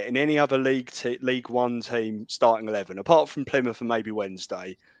team would get in any other League One team starting 11, apart from Plymouth and maybe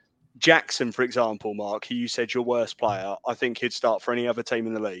Wednesday. Jackson, for example, Mark, who you said your worst player, I think he'd start for any other team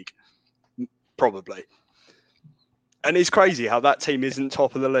in the league, probably. And it's crazy how that team isn't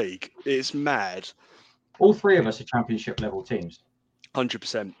top of the league. It's mad. All 3 of us are championship level teams.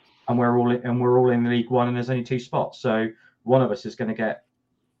 100%. And we're all in League One, and there's only 2 spots. So one of us is going to get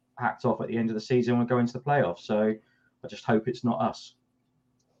hacked off at the end of the season and we'll go into the playoffs. So I just hope it's not us.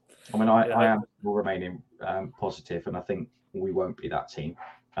 I mean, I am still remaining positive, and I think we won't be that team.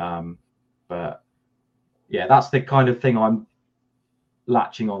 But yeah, that's the kind of thing I'm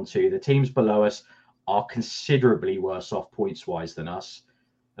latching onto. The teams below us, are considerably worse off points-wise than us.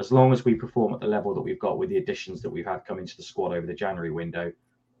 As long as we perform at the level that we've got with the additions that we've had come into the squad over the January window,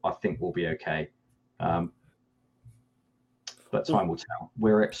 I think we'll be okay. But time will tell.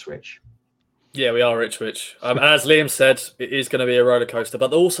 We're Ipswich. Yeah, we are Ipswich. As Liam said, it is going to be a roller coaster.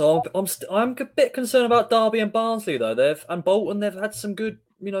 But also, I'm a bit concerned about Derby and Barnsley though. And Bolton, they've had some good,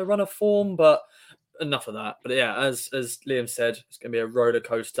 run of form. But enough of that. But yeah, as Liam said, it's going to be a roller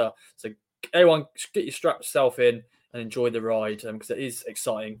coaster. So everyone, get your strap yourself in and enjoy the ride because it is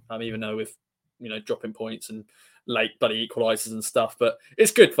exciting. Even though with dropping points and late bloody equalisers and stuff, but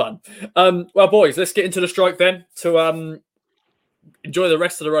it's good fun. Well, boys, let's get into the strike then to enjoy the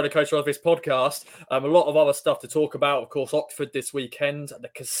rest of the roller coaster of this podcast. A lot of other stuff to talk about. Of course, Oxford this weekend at the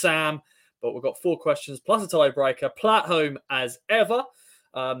Kassam, but we've got 4 questions plus a tiebreaker. Platt home as ever.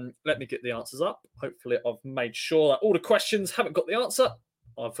 Let me get the answers up. Hopefully, I've made sure that all the questions haven't got the answer.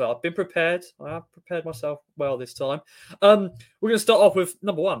 I've been prepared. I have prepared myself well this time. We're going to start off with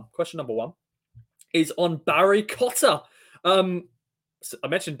number 1. Question number 1 is on Barry Cotter. I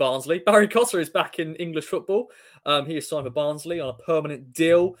mentioned Barnsley. Barry Cotter is back in English football. He is signed for Barnsley on a permanent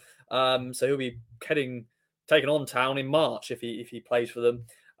deal. So he'll be taking on Town in March if he plays for them.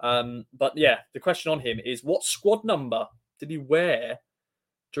 But yeah, the question on him is, what squad number did he wear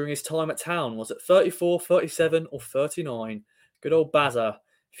during his time at Town? Was it 34, 37 or 39? Good old Bazza.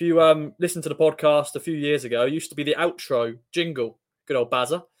 If you listened to the podcast a few years ago, it used to be the outro jingle. Good old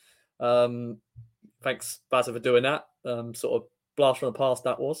Bazza. Thanks, Bazza, for doing that. Sort of blast from the past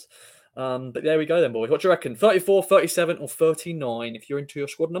that was. But there we go then, boys. What do you reckon? 34, 37 or 39 if you're into your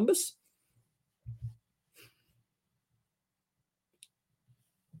squad numbers?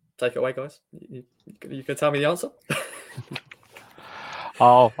 Take it away, guys. You can tell me the answer?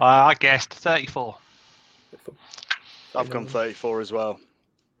 I guessed 34. I've gone 34 as well.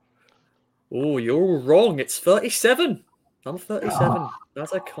 Oh, you're all wrong. It's 37. I'm 37.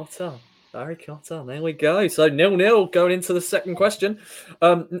 That's a Cotter. Barry Cotter. There we go. So 0-0 going into the second question.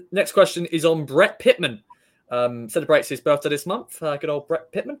 Next question is on Brett Pittman. Celebrates his birthday this month. Good old Brett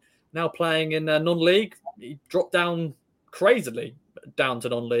Pittman. Now playing in non-league. He dropped down crazily down to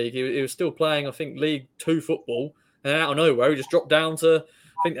non-league. He was still playing, I think, League 2 football. And out of nowhere, he just dropped down to,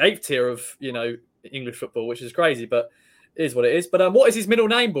 I think, the 8th tier of, English football, which is crazy, but it is what it is. But what is his middle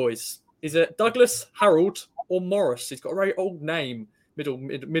name, boys? Is it Douglas, Harold, or Morris? He's got a very old name, middle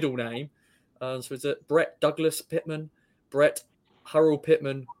name. So is it Brett Douglas Pittman, Brett Harold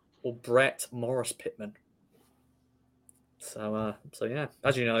Pittman, or Brett Morris Pittman? So yeah,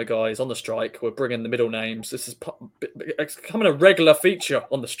 as you know, guys, on the strike, we're bringing the middle names. This is becoming a regular feature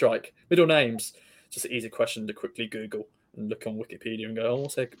on the strike. Middle names, just an easy question to quickly Google and look on Wikipedia and go, oh,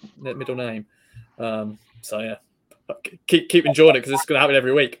 what's their middle name? So yeah, keep enjoying it because it's going to happen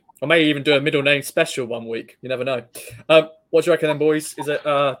every week. I may even do a middle name special one week. You never know. What do you reckon then, boys? Is it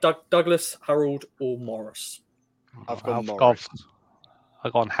Douglas, Harold, or Morris? I've gone Morris.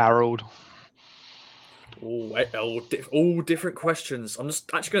 I've gone Harold. All different questions. I'm just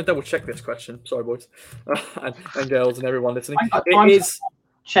actually going to double check this question. Sorry, boys and girls and everyone listening. It is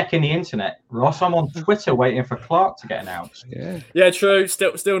checking the internet, Ross. I'm on Twitter waiting for Clarke to get announced. Yeah, true.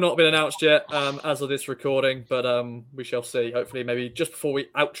 Still not been announced yet as of this recording, but we shall see. Hopefully, maybe just before we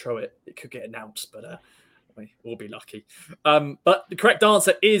outro it could get announced, but we'll be lucky. But the correct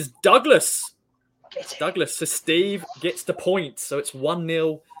answer is Douglas. Douglas. So Steve gets the point. So it's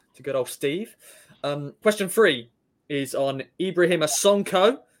 1-0 to good old Steve. Question 3 is on Ibrahima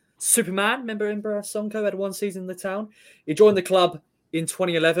Sonko. Superman. Remember Ibrahima Sonko had 1 season in the Town. He joined the club in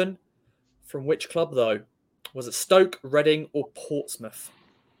 2011. From which club, though? Was it Stoke, Reading, or Portsmouth?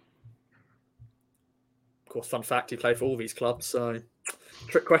 Of course, fun fact, he played for all these clubs. So,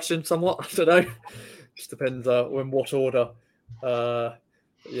 trick question somewhat. I don't know. Just depends in what order.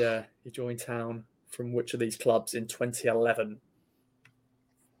 Yeah, he joined Town from which of these clubs in 2011?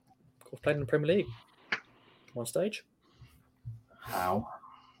 Of course, played in the Premier League. One stage. How?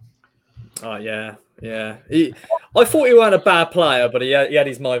 Oh, yeah. I thought he weren't a bad player, but he had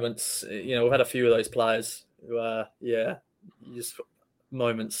his moments. We've had a few of those players who, just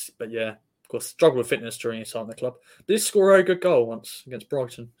moments. But yeah, of course, struggled with fitness during his time in the club. But he scored a very good goal once against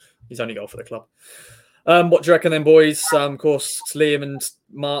Brighton. His only goal for the club. What do you reckon then, boys? Of course, it's Liam and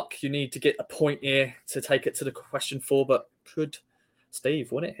Mark. You need to get a point here to take it to the question 4, but could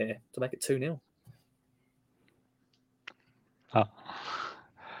Steve win it here to make it 2-0?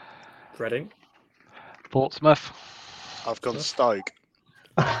 Reading. Portsmouth. I've gone Stoke.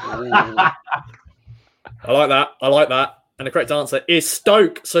 I like that. And the correct answer is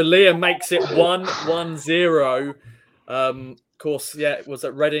Stoke. So Liam makes it 1-0. Of course, yeah, it was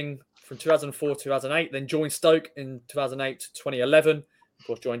at Reading from 2004 to 2008, then joined Stoke in 2008 to 2011. Of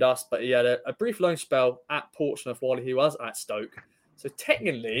course, joined us, but he had a brief loan spell at Portsmouth while he was at Stoke. So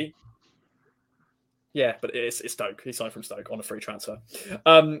technically, yeah, but it's Stoke. He signed from Stoke on a free transfer.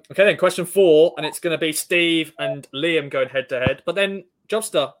 Okay, then question 4, and it's going to be Steve and Liam going head to head. But then,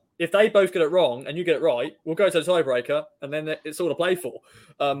 Jobster, if they both get it wrong and you get it right, we'll go to the tiebreaker, and then it's all to play for.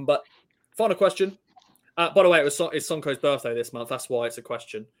 But final question. By the way, it's Sonko's birthday this month. That's why it's a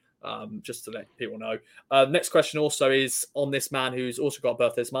question, just to let people know. Next question also is on this man who's also got a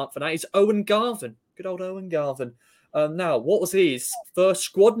birthday this month, and that is Owen Garvin. Good old Owen Garvin. Now, what was his first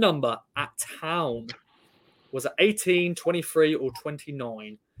squad number at Town? Was it 18, 23, or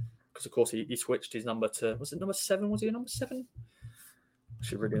 29? Because, of course, he switched his number to... Was it number 7? Was he a number 7? I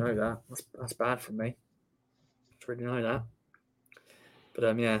should really know that. That's bad from me. I should really know that.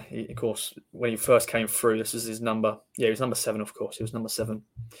 But, yeah, of course, when he first came through, this is his number. Yeah, he was number 7, of course. He was number 7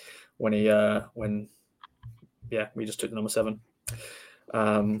 when we just took the number 7.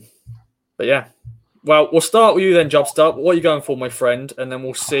 But, yeah. Well, we'll start with you then, Jobster. What are you going for, my friend? And then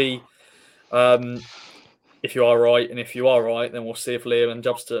we'll see... if you are right, and if you are right, then we'll see if Liam and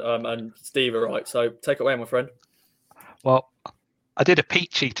Jobster and Steve are right. So take it away, my friend. Well, I did a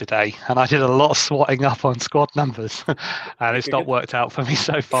peachy today, and I did a lot of swatting up on squad numbers, and it's not worked out for me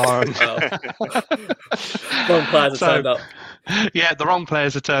so far. Wrong players have turned up. Yeah, the wrong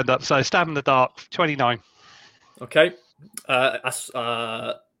players have turned up. So stab in the dark, 29. Okay.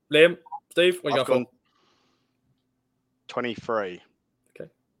 Liam, Steve, what are you going for? 23.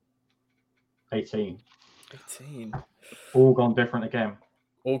 Okay. 18. 18. All gone different again.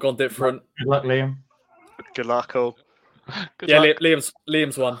 All gone different. Good luck, Liam. Good luck, all. Good luck. Liam's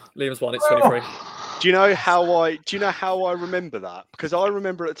one. Liam's one. It's 23. Do you know how I remember that? Because I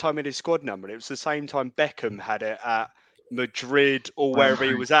remember at the time in his squad number, and it was the same time Beckham had it at Madrid or wherever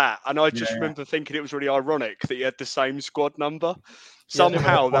he was at, and I just remember thinking it was really ironic that he had the same squad number.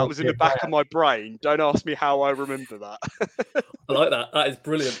 Somehow that was in the back of my brain. Don't ask me how I remember that. I like that. That is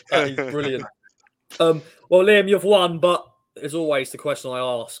brilliant. That is brilliant. Well, Liam, you've won, but as always, the question I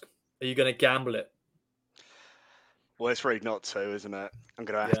ask: are you going to gamble it? Well, it's really not to, isn't it? I'm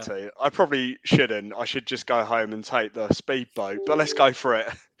going to have to. I probably shouldn't. I should just go home and take the speedboat. But let's go for it.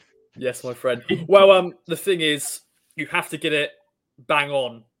 Yes, my friend. Well, the thing is, you have to get it bang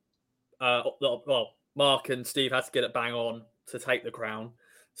on. Well, Mark and Steve had to get it bang on to take the crown.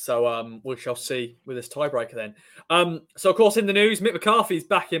 So we shall see with this tiebreaker then. So, of course, in the news, Mick McCarthy's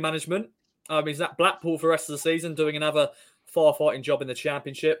back in management. He's at Blackpool for the rest of the season, doing another firefighting job in the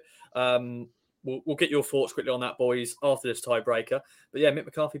Championship. We'll get your thoughts quickly on that, boys, after this tiebreaker. But yeah, Mick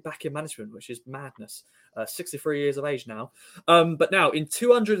McCarthy back in management, which is madness. 63 years of age now. But now, in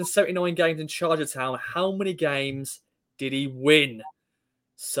 279 games in charge of Town, how many games did he win?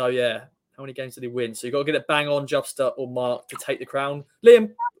 So yeah, how many games did he win? So you've got to get it bang on, Jobster or Mark, to take the crown.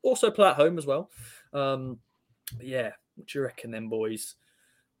 Liam, also play at home as well. But yeah, what do you reckon then, boys?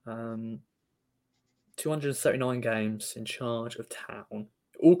 279 games in charge of Town.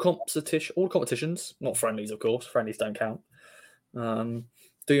 All competitions, not friendlies, of course. Friendlies don't count. Do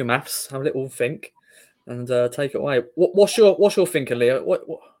your maths, have a little think, and take it away. What's your thinking,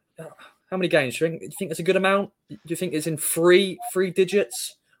 Leo? How many games do you think? Do you think it's a good amount? Do you think it's in three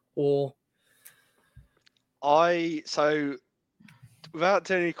digits, or? Without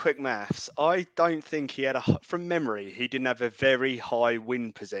doing any quick maths, I don't think he had from memory, he didn't have a very high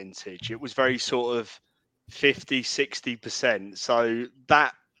win percentage. It was very sort of 50, 60%. So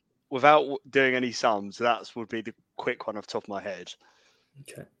that, without doing any sums, that would be the quick one off the top of my head.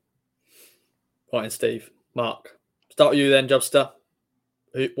 Okay. Right, and Steve, Mark, start with you then, Jobster.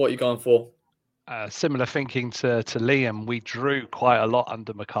 What are you going for? Similar thinking to Liam. We drew quite a lot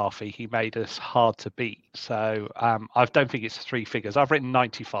under McCarthy. He made us hard to beat. So I don't think it's 3 figures. I've written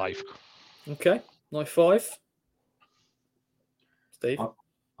 95. Okay, 95. Steve?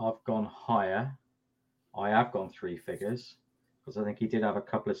 I've gone higher. I have gone 3 figures because I think he did have a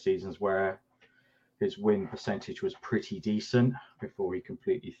couple of seasons where his win percentage was pretty decent before he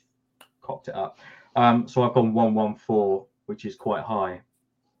completely cocked it up. So I've gone 114, which is quite high.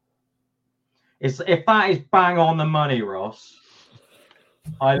 If that is bang on the money, Ross,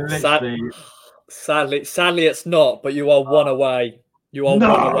 I literally... Sadly, it's not, but you are one away. You are one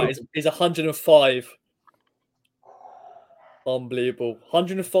away. It's 105. Unbelievable.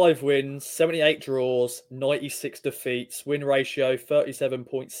 105 wins, 78 draws, 96 defeats, win ratio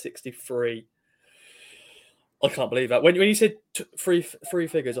 37.63. I can't believe that. When you said three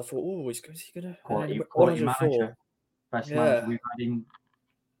figures, I thought, oh, is he going to... Quality manager. Best manager we've had in...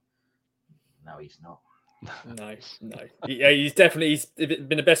 No, he's not. No. Yeah, he's been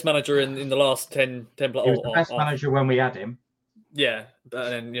the best manager in the last 10 He was the best manager when we had him. Yeah,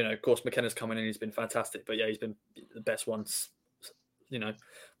 and then of course McKenna's come in and he's been fantastic. But yeah, he's been the best ones,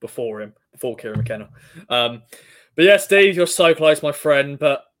 before Kieran McKenna. But yeah, Steve, you're so close, my friend.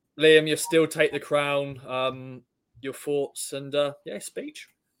 But Liam, you still take the crown. Your thoughts and speech.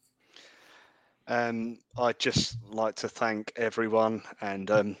 I'd just like to thank everyone,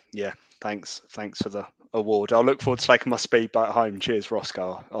 and thanks for the award. I'll look forward to taking my speedboat home. Cheers,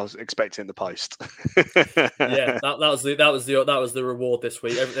 Roscoe. I was expecting the post. Yeah, that was the reward this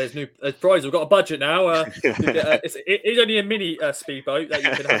week. There's new prize. We've got a budget now. It's only a mini speedboat that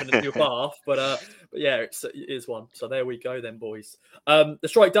you can have in your bath, but yeah, it is one. So there we go, then, boys.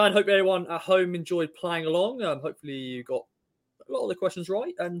 That's right, Dan. Hope everyone at home enjoyed playing along. Hopefully you got a lot of the questions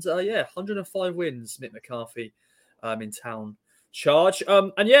right, and 105 wins. Mick McCarthy in town charge.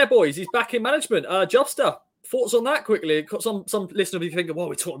 And yeah, boys, he's back in management. Jobster, thoughts on that quickly? Some listener will be thinking, well,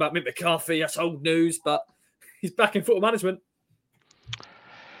 we're talking about Mick McCarthy, that's old news, but he's back in football management.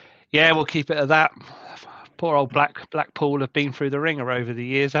 Yeah, we'll keep it at that. Poor old Blackpool have been through the ringer over the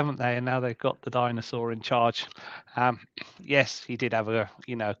years, haven't they? And now they've got the dinosaur in charge. Yes, he did have a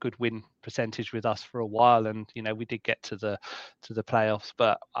good win percentage with us for a while, and we did get to the playoffs,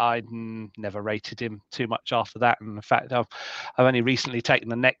 but I never rated him too much after that. And in fact, I've only recently taken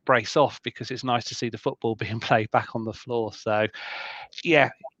the neck brace off because it's nice to see the football being played back on the floor. So yeah,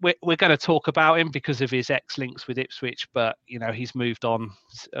 we're going to talk about him because of his ex-links with Ipswich, but he's moved on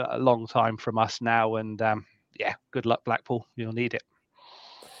a long time from us now, and good luck, Blackpool. You'll need it.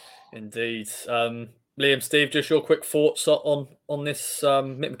 Indeed. Liam, Steve, just your quick thoughts on this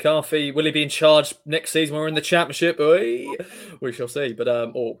Mick McCarthy. Will he be in charge next season when we're in the Championship? We shall see. But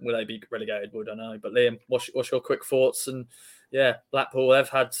or will they be relegated? We don't know. But Liam, what's your quick thoughts? And yeah, Blackpool, they've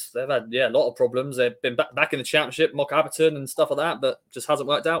had a lot of problems. They've been back in the Championship, Mock Aberton and stuff like that, but just hasn't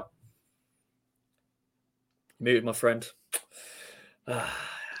worked out. Muted, my friend.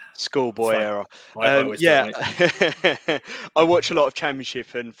 Schoolboy error. I watch a lot of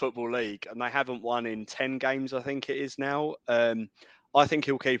Championship and Football League, and they haven't won in 10 games, I think it is now. I think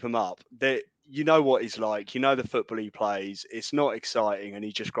he'll keep them up. You know what he's like. You know the football he plays. It's not exciting, and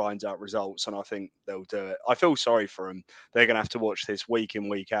he just grinds out results, and I think they'll do it. I feel sorry for him. They're going to have to watch this week in,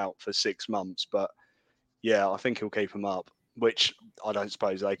 week out for 6 months, but yeah, I think he'll keep them up, which I don't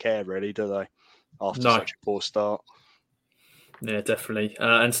suppose they care, really, do they, after such a poor start? Yeah, definitely.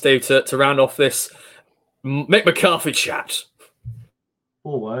 And Steve, to round off this Mick McCarthy chat.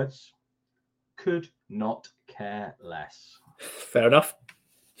 4 words. Could not care less. Fair enough.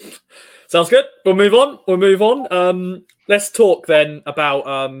 Sounds good. We'll move on. Let's talk then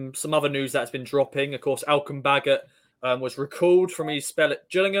about some other news that's been dropping. Of course, Alcon Baggett was recalled from his spell at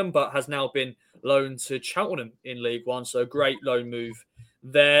Gillingham, but has now been loaned to Cheltenham in League One. So great loan move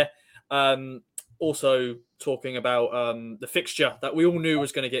there. Also talking about the fixture that we all knew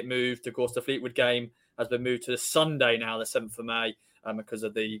was going to get moved. Of course, the Fleetwood game has been moved to the Sunday now, the 7th of May, because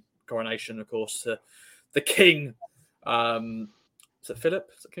of the coronation, of course, to the King. Is it Philip?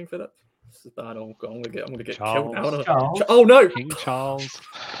 Is it King Philip? This is bad. I'm going to get Charles. killed now. Charles. Oh, no. King Charles.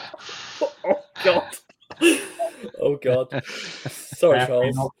 Oh, God. Oh, God. Sorry,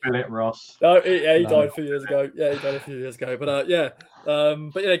 Charles. Not Philip Ross. No, he died a few years ago. Yeah, he died a few years ago. But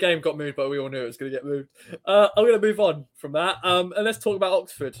the game got moved, but we all knew it was going to get moved. I'm going to move on from that. And let's talk about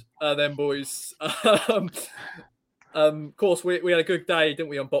Oxford then, boys. Of course, we had a good day, didn't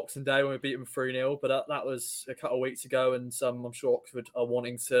we, on Boxing Day when we beat them 3-0, but that was a couple of weeks ago, and I'm sure Oxford are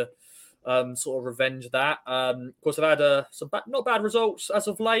wanting to sort of revenge that. Of course, they've had some not bad results as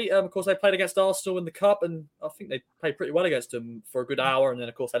of late. Of course, they played against Arsenal in the Cup, and I think they played pretty well against them for a good hour, and then,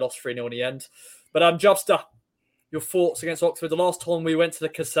 of course, they lost 3-0 in the end. But Jobster, your thoughts against Oxford? The last time we went to the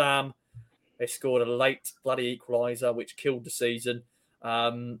Kassam, they scored a late bloody equaliser, which killed the season.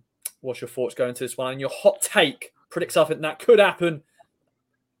 What's your thoughts going to this one? And your hot take, predict something that could happen.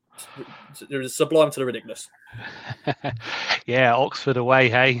 There's sublime to the ridiculous. Yeah, Oxford away,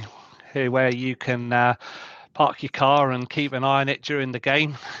 hey, where you can park your car and keep an eye on it during the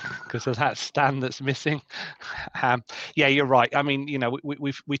game because of that stand that's missing. Yeah, you're right. I mean,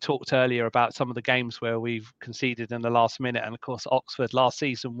 we talked earlier about some of the games where we've conceded in the last minute, and of course, Oxford last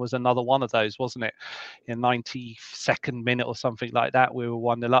season was another one of those, wasn't it? In 92nd minute or something like that, we were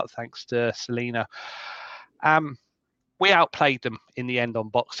 1-0 up thanks to Selena. we outplayed them in the end on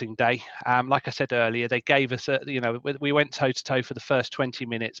Boxing Day. Like I said earlier, they gave us we went toe to toe for the first 20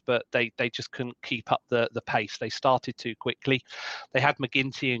 minutes, but they just couldn't keep up the pace. They started too quickly. They had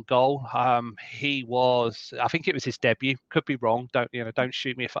McGinty in goal. I think it was his debut. Could be wrong. Don't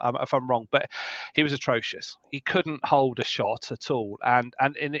shoot me if I'm wrong, but he was atrocious. He couldn't hold a shot at all. And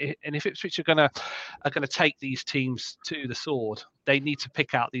if Ipswich are gonna take these teams to the sword, they need to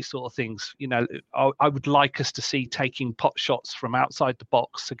pick out these sort of things. I would like us to see taking pot shots from outside the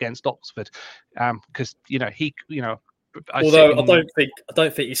box against Oxford, because Although I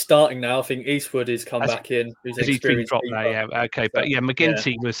don't think he's starting now. I think Eastwood has come back in. He's been dropped now, yeah. Okay, but yeah,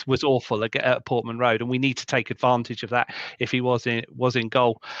 McGinty was awful at Portman Road, and we need to take advantage of that if he was in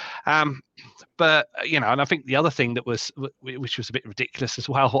goal. But and I think the other thing that which was a bit ridiculous as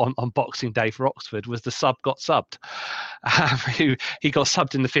well on Boxing Day for Oxford was the sub got subbed. He got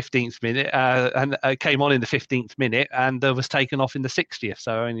subbed in the 15th minute and came on in the 15th minute and was taken off in the 60th.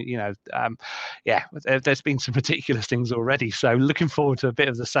 So there's been some ridiculous things already. So looking forward to a bit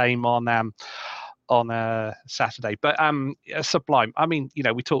of the same on Saturday. But Sublime. I mean,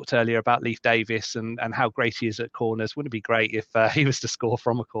 we talked earlier about Leif Davis and how great he is at corners. Wouldn't it be great if he was to score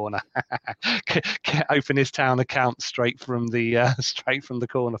from a corner? Open his town account straight from the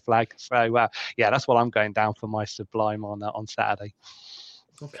corner flag. So that's what I'm going down for my Sublime on Saturday.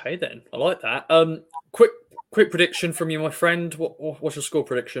 Okay, then I like that. Quick prediction from you, my friend. What's your score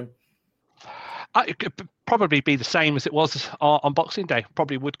prediction? It could probably be the same as it was on Boxing Day.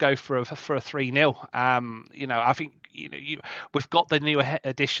 Probably would go for a 3-0. I think we've got the new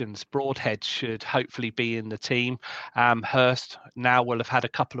additions. Broadhead should hopefully be in the team. Hurst now will have had a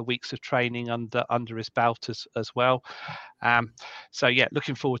couple of weeks of training under his belt as well.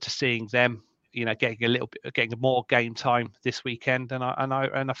 Looking forward to seeing them. Getting more game time this weekend, and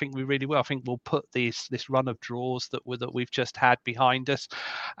I think we really will. I think we'll put this run of draws that we've just had behind us,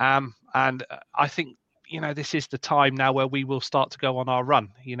 and I think this is the time now where we will start to go on our run.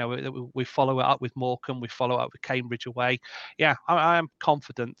 We follow it up with Morecambe, we follow up with Cambridge away. Yeah, I am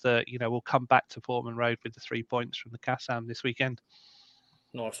confident that we'll come back to Portman Road with the 3 points from the Kassam this weekend.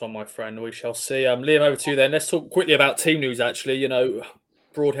 Nice one, my friend. We shall see. Liam, over to you then. Let's talk quickly about team news. Actually,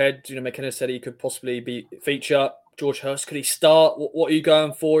 Broadhead, McKenna said he could possibly feature. George Hurst, could he start? What are you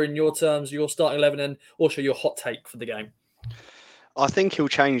going for in your terms, your starting 11, and also your hot take for the game? I think he'll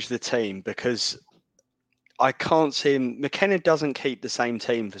change the team because I can't see him. McKenna doesn't keep the same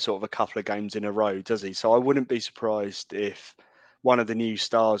team for sort of a couple of games in a row, does he? So I wouldn't be surprised if one of the new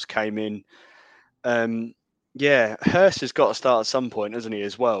stars came in. Hurst has got to start at some point, hasn't he,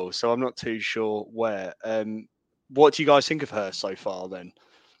 as well? So I'm not too sure where. What do you guys think of Hurst so far, then?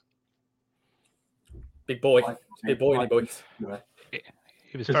 Big boy. He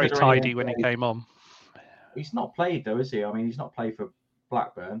was very tidy when he came on. He's not played, though, is he? I mean, he's not played for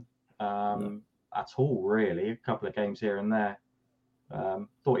Blackburn at all, really. A couple of games here and there.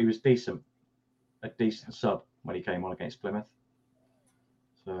 Thought he was a decent sub when he came on against Plymouth.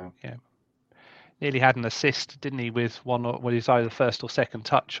 So yeah, nearly had an assist, didn't he, with his either first or second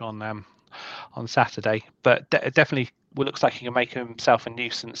touch on Saturday, but definitely looks like he can make himself a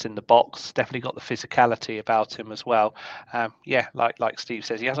nuisance in the box. Definitely got the physicality about him as well. Like Steve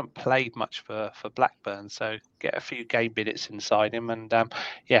says, he hasn't played much for Blackburn, so get a few game minutes inside him, and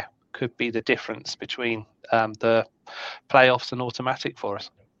could be the difference between the playoffs and automatic for us.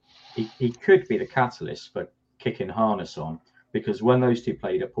 He could be the catalyst for kicking Harness on, because when those two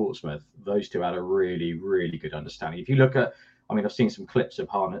played at Portsmouth, those two had a really, really good understanding. If you look at, I've seen some clips of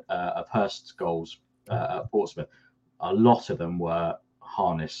Hurst's goals at Portsmouth. A lot of them were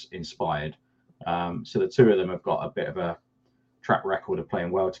Harness inspired. So the two of them have got a bit of a track record of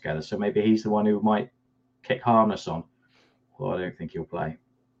playing well together. So maybe he's the one who might kick Harness on. Well, I don't think he'll play.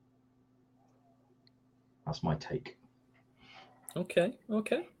 That's my take. Okay.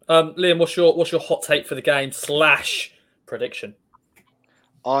 Liam, what's your hot take for the game / prediction?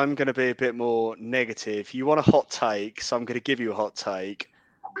 I'm going to be a bit more negative. You want a hot take, so I'm going to give you a hot take.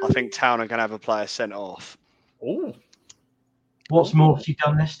 I think Town are going to have a player sent off. Ooh. What's Morty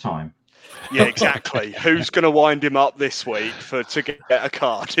done this time? Yeah, exactly. Who's going to wind him up this week to get a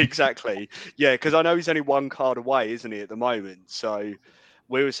card? Exactly. Yeah, because I know he's only one card away, isn't he, at the moment? So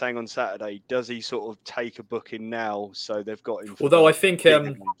we were saying on Saturday, does he sort of take a booking now so they've got him? Although I think,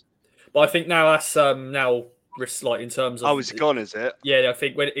 but I think now that's now in terms of. Oh, it's gone, is it? Yeah, I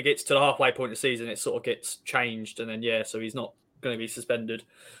think when it gets to the halfway point of the season, it sort of gets changed, and then so he's not going to be suspended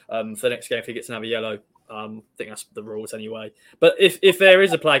for the next game if he gets another yellow. I think that's the rules anyway. But if there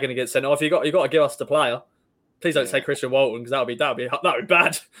is a player going to get sent off, you got to give us the player. Please don't say Christian Walton, because that would be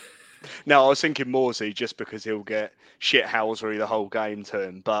bad. No, I was thinking Morsey just because he'll get shit housery the whole game to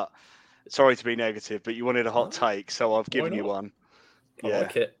him. But sorry to be negative, but you wanted a hot take, so I've given you one. I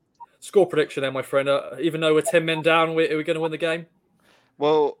like it. Score prediction then, my friend. Even though we're 10 men down, are we going to win the game?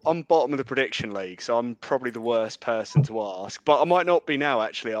 Well, I'm bottom of the prediction league, so I'm probably the worst person to ask. But I might not be now,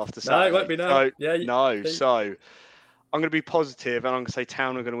 actually, after Saturday. No, it won't be now. So, so I'm going to be positive, and I'm going to say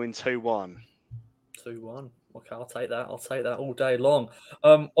Town are going to win 2-1. 2-1. Okay, I'll take that. I'll take that all day long.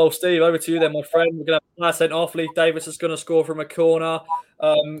 Well, Steve, over to you then, my friend. We're going to have a player sent off. Lee Davis is going to score from a corner.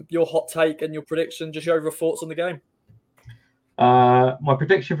 Your hot take and your prediction, just your thoughts on the game. My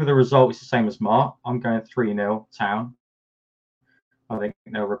prediction for the result is the same as Mark. I'm going 3-0 Town. I think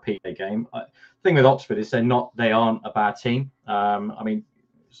they'll repeat their game. The thing with Oxford is they aren't a bad team. I mean,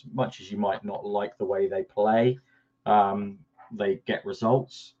 as much as you might not like the way they play, they get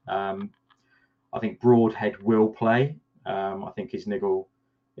results. I think Broadhead will play. I think his niggle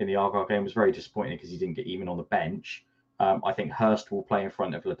in the Argyle game was very disappointing because he didn't get even on the bench. I think Hurst will play in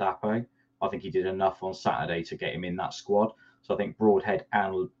front of Ladapo. I think he did enough on Saturday to get him in that squad. So I think Broadhead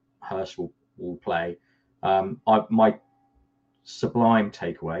and Hurst will play. My sublime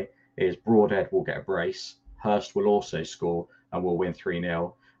takeaway is Broadhead will get a brace. Hurst will also score and will win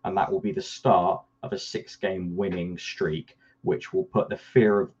 3-0. And that will be the start of a 6-game winning streak, which will put the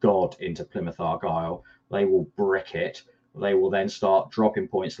fear of God into Plymouth Argyle. They will brick it. They will then start dropping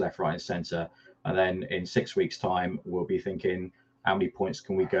points left, right, and centre. And then in 6 weeks' time, we'll be thinking, how many points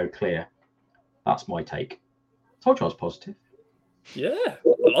can we go clear? That's my take. Told you I was positive. Yeah,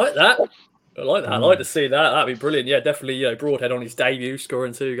 I like that. I like that. I'd like to see that. That'd be brilliant. Yeah, definitely. Broadhead on his debut,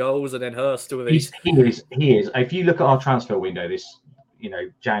 scoring 2 goals, and then Hurst still with his. He is. If you look at our transfer window this,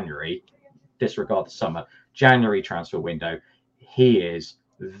 January, disregard the summer, January transfer window, he is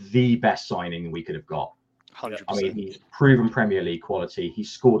the best signing we could have got. 100%. I mean, he's proven Premier League quality.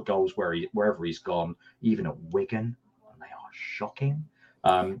 He's scored goals wherever he's gone, even at Wigan. They are shocking.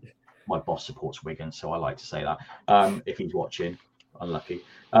 My boss supports Wigan, so I like to say that. If he's watching, unlucky.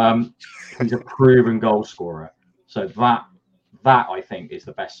 He's a proven goal scorer. So that I think is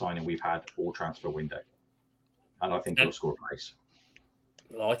the best signing we've had all transfer window. And I think he'll score a brace.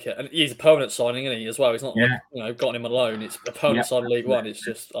 I like it. And he's a permanent signing, isn't he, as well? He's not got him alone. It's a permanent signing League One. It's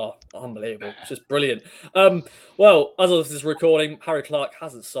just unbelievable. It's just brilliant. Well, as of this recording, Harry Clarke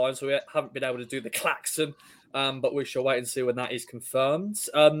hasn't signed, so we haven't been able to do the klaxon. But we shall wait and see when that is confirmed.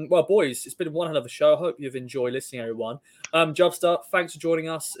 Well, boys, it's been one hell of a show. I hope you've enjoyed listening, everyone. Jobster, thanks for joining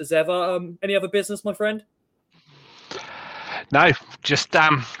us as ever. Any other business, my friend? No, just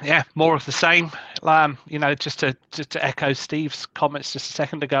more of the same. Just to echo Steve's comments just a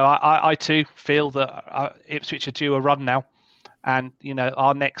second ago, I too feel that Ipswich are due a run now, and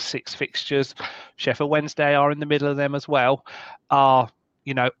our next 6 fixtures, Sheffield Wednesday are in the middle of them as well, are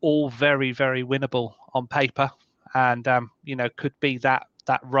all very, very winnable on paper, and could be that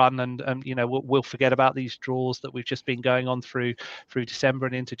run, and we'll forget about these draws that we've just been going on through December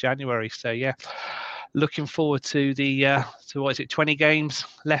and into January. So looking forward to the 20 games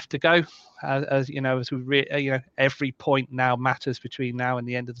left to go, as we every point now matters between now and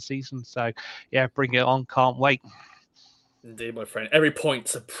the end of the season. So bring it on, can't wait. Indeed, my friend. Every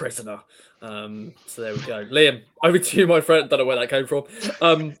point's a prisoner. So there we go. Liam, over to you, my friend. Don't know where that came from.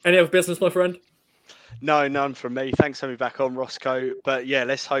 Any other business, my friend? No, none from me. Thanks for having me back on, Roscoe. But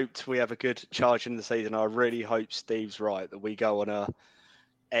let's hope we have a good charge in the season. I really hope Steve's right that we go on a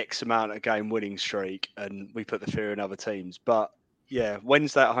X amount of game winning streak and we put the fear in other teams. But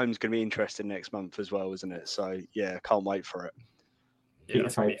Wednesday at home is going to be interesting next month as well, isn't it? So can't wait for it. Keep the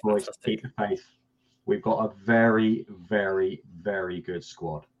faith, boys. Keep the faith. We've got a very, very, very good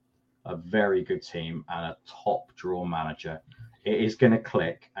squad, a very good team, and a top draw manager. It is going to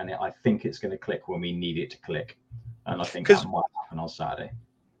click, and I think it's going to click when we need it to click. And I think that might happen on Saturday.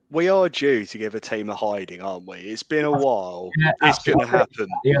 We are due to give a team a hiding, aren't we? It's been a while. It's going to happen.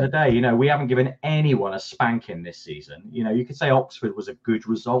 The other day, we haven't given anyone a spanking this season. You could say Oxford was a good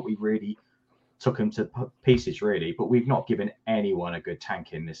result. We really took them to pieces, really, but we've not given anyone a good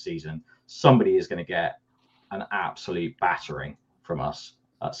tanking this season. Somebody is going to get an absolute battering from us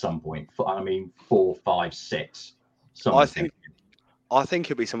at some point. 4, 5, 6. I think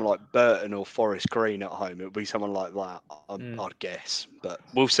it'll be someone like Burton or Forest Green at home. It'll be someone like that, I'd guess. But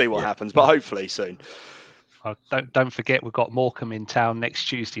we'll see what happens. But hopefully soon. Don't forget, we've got Morecambe in town next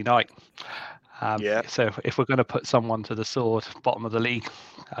Tuesday night. So if we're going to put someone to the sword, bottom of the league,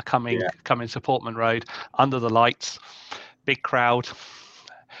 coming to Portman Road, under the lights, big crowd,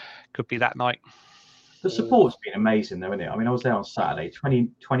 could be that night. The support's been amazing, though, isn't it? I mean, I was there on Saturday,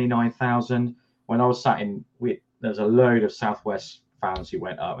 29,000. When I was sat in, there was a load of Southwest fans who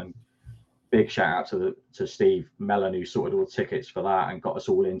went up, and big shout out to Steve Mellon, who sorted all the tickets for that and got us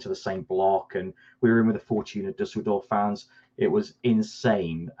all into the same block. And we were in with the Fortuna Düsseldorf fans. It was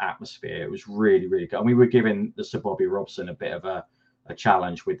insane atmosphere. It was really, really good. And we were giving the Sir Bobby Robson a bit of a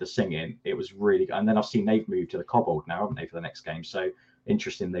challenge with the singing. It was really good. And then I've seen they've moved to the Cobbold now, haven't they, for the next game? So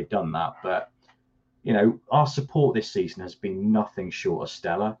interesting they've done that. But, you know, our support this season has been nothing short of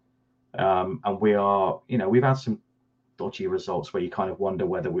stellar. And we are, you know, we've had some dodgy results where you kind of wonder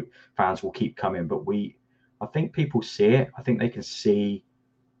whether fans will keep coming. But I think people see it. I think they can see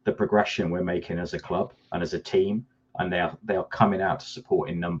the progression we're making as a club and as a team. And they are coming out to support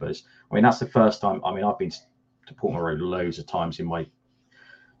in numbers. I mean, that's the first time. I mean, I've been to Portman Road loads of times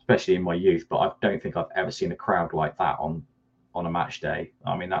especially in my youth, but I don't think I've ever seen a crowd like that on a match day.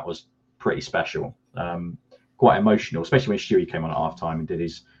 I mean, that was pretty special, quite emotional, especially when Stewie came on at halftime and did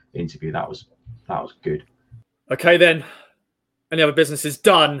his interview. That was good. Okay, then. Any other business is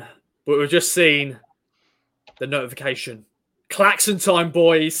done, but we've just seen the notification. Klaxon time,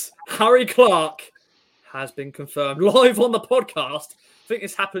 boys. Harry Clarke has been confirmed live on the podcast. I think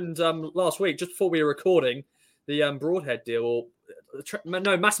this happened last week, just before we were recording. The Broadhead deal,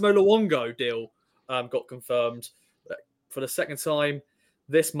 Massimo Luongo deal got confirmed for the second time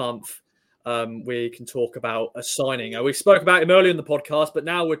this month. We can talk about a signing. We spoke about him earlier in the podcast, but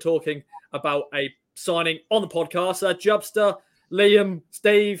now we're talking about a signing on the podcast. Jubster, Liam,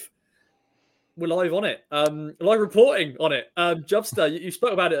 Steve, we're live on it. Live reporting on it. Jubster, you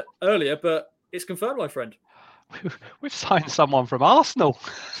spoke about it earlier, but it's confirmed, my friend. We've signed someone from Arsenal.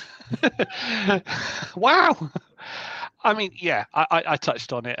 Wow. I mean, yeah, I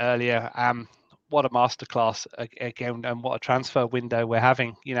touched on it earlier. What a masterclass again, and what a transfer window we're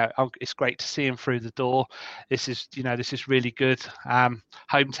having. You know, it's great to see him through the door. This is really good.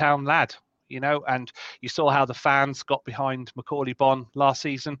 Hometown lad. You know, and you saw how the fans got behind Macaulay Bonne last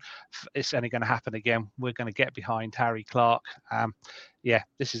season. It's only going to happen again. We're going to get behind Harry Clarke. Yeah,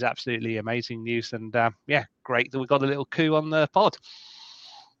 this is absolutely amazing news. And yeah, great that we got a little coup on the pod.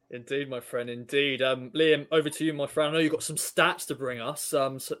 Indeed, my friend, indeed. Liam, over to you, my friend. I know you've got some stats to bring us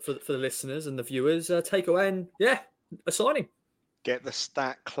for the listeners and the viewers. Take away and, yeah, a signing. Get the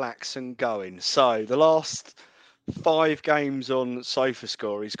stat klaxon going. So the last 5 games on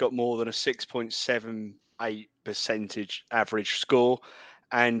SofaScore, he's got more than a 6.78% average score,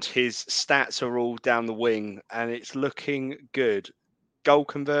 and his stats are all down the wing, and it's looking good. Goal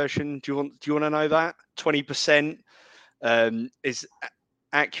conversion, do you want to know that? 20%. Is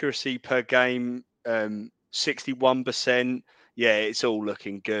accuracy per game 61%. Yeah, it's all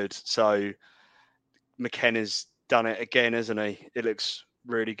looking good. So McKenna's done it again, hasn't he? It looks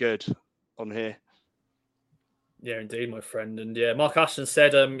really good on here. Yeah, indeed, my friend. And yeah, Mark Ashton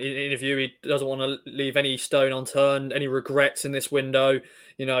said in an interview he doesn't want to leave any stone unturned, any regrets in this window.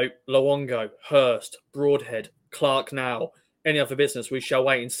 You know, Luongo, Hurst, Broadhead, Clarke now, any other business, we shall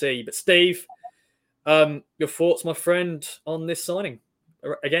wait and see. But Steve, your thoughts, my friend, on this signing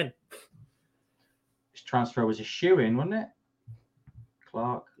again? This transfer was a shoe-in, wasn't it?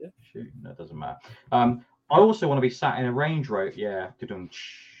 Clarke? Yeah. No, it doesn't matter. I also want to be sat in a Range Rover. Yeah, I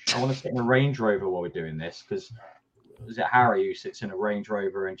want to sit in a Range Rover while we're doing this, because is it Harry who sits in a Range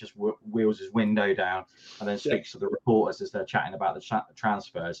Rover and just wheels his window down and then speaks to the reporters as they're chatting about the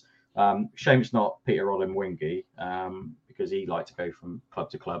transfers? Shame it's not Peter Odem-Wingy, because he liked to go from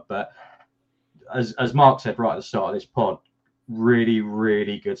club to club. But as Mark said right at the start of this pod, really,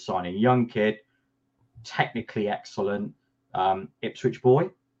 really good signing. Young kid, technically excellent. Ipswich boy.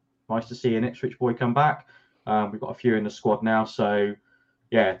 Nice to see an Ipswich boy come back. We've got a few in the squad now, so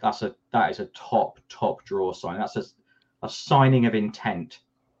yeah, that is a top draw sign. That's a signing of intent,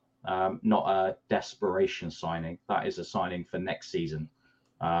 not a desperation signing. That is a signing for next season.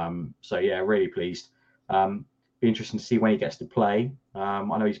 So yeah, really pleased. Be interesting to see when he gets to play. I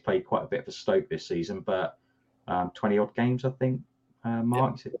know he's played quite a bit for Stoke this season, but 20 odd games, I think.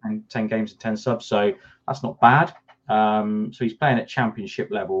 Mark, yeah. 10 games and 10 subs, so that's not bad. So he's playing at championship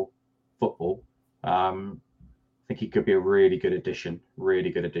level football. I think he could be a really good addition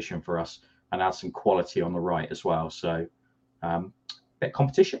for us, and add some quality on the right as well. So bit of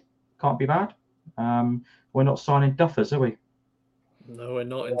competition, can't be bad. We're not signing duffers, are we? No, we're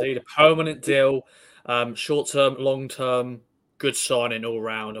not indeed. A permanent deal, short-term, long-term, good signing all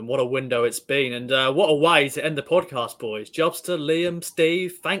round. And what a window it's been. And what a way to end the podcast, boys. Jobster, Liam,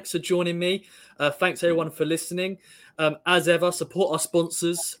 Steve, thanks for joining me. Thanks, everyone, for listening. As ever, support our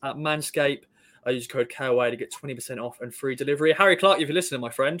sponsors at Manscaped. Use code KOA to get 20% off and free delivery. Harry Clarke, if you're listening,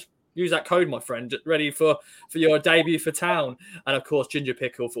 my friend, Use that code, my friend, ready for your debut for town. And, of course, Ginger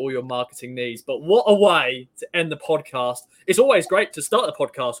Pickle for all your marketing needs. But what a way to end the podcast. It's always great to start the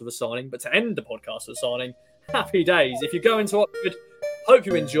podcast with a signing, but to end the podcast with a signing, happy days. If you're going to Oxford, hope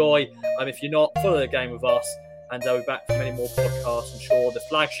you enjoy. If you're not, follow the game with us. And we'll be back for many more podcasts. I'm sure the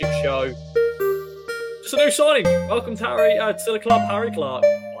flagship show. Just a new signing. Welcome to the club, Harry Clarke.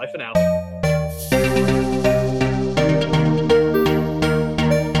 Bye for now.